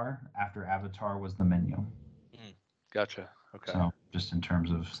Avatar, after Avatar was The Menu. Mm, gotcha. Okay. So just in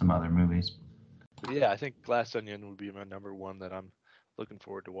terms of some other movies. But yeah, I think Glass Onion would be my number one that I'm looking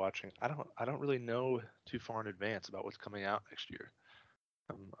forward to watching. I don't really know too far in advance about what's coming out next year.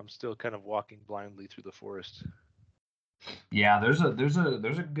 I'm still kind of walking blindly through the forest. Yeah, there's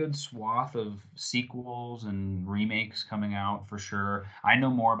a good swath of sequels and remakes coming out for sure. I know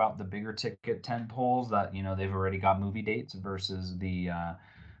more about the bigger ticket tent poles that, they've already got movie dates versus the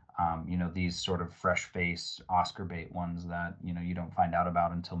these sort of fresh face Oscar bait ones that, you don't find out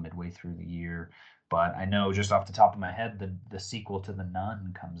about until midway through the year. But I know just off the top of my head, the sequel to The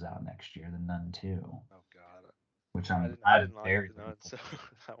Nun comes out next year, The Nun 2, Oh God, which I I'm didn't like very the looking Nun, so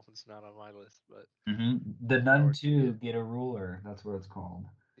that one's not on my list. But The looking Nun forward to 2, it. Get a Ruler. That's what it's called.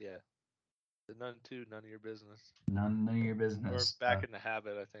 Yeah, the Nun 2, none of your business. None of your Or business. Back in the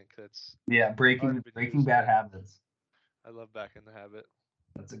Habit, I think that's Yeah, already been Breaking used, Bad but Habits. I love Back in the Habit.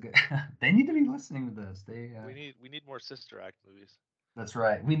 That's a good. They need to be listening to this. They. We need more Sister Act movies. That's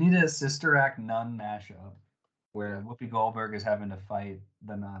right. We need a Sister Act Nun mashup where Yeah, Whoopi Goldberg is having to fight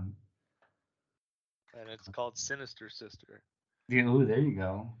the nun. and it's called Sinister Sister. Yeah, ooh, there you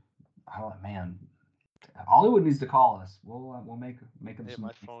go. Oh man, Hollywood needs to call us. We'll make them Hey, some.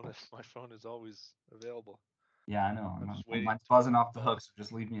 my phone is always available. Yeah, I know. I'm just waiting Mine's to make buzzing a off the call. hook, so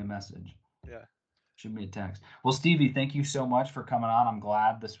just leave me a message. Yeah. Shoot me a text. Well, Stevie, thank you so much for coming on. I'm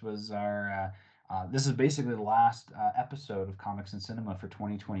glad this was this is basically the last episode of Comics and Cinema for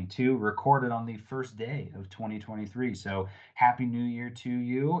 2022, recorded on the first day of 2023. So happy New Year to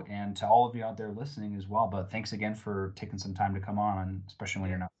you and to all of you out there listening as well. But thanks again for taking some time to come on, especially when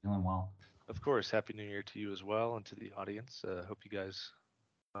Yeah. you're not feeling well. Of course. Happy New Year to you as well, and to the audience. Hope you guys,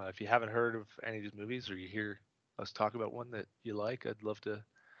 if you haven't heard of any of these movies, or you hear us talk about one that you like, I'd love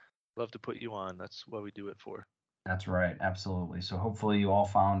to put you on. That's what we do it for. That's right, absolutely. So hopefully you all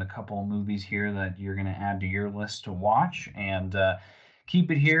found a couple of movies here that you're going to add to your list to watch, and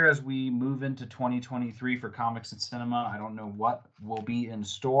keep it here as we move into 2023 for Comics and Cinema. I don't know what will be in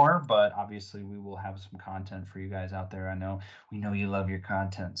store, but obviously we will have some content for you guys out there. We know you love your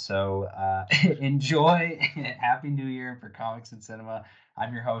content, so enjoy. Happy New Year for Comics and Cinema.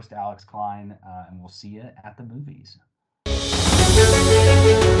 I'm your host, Alex Klein, and we'll see you at the movies.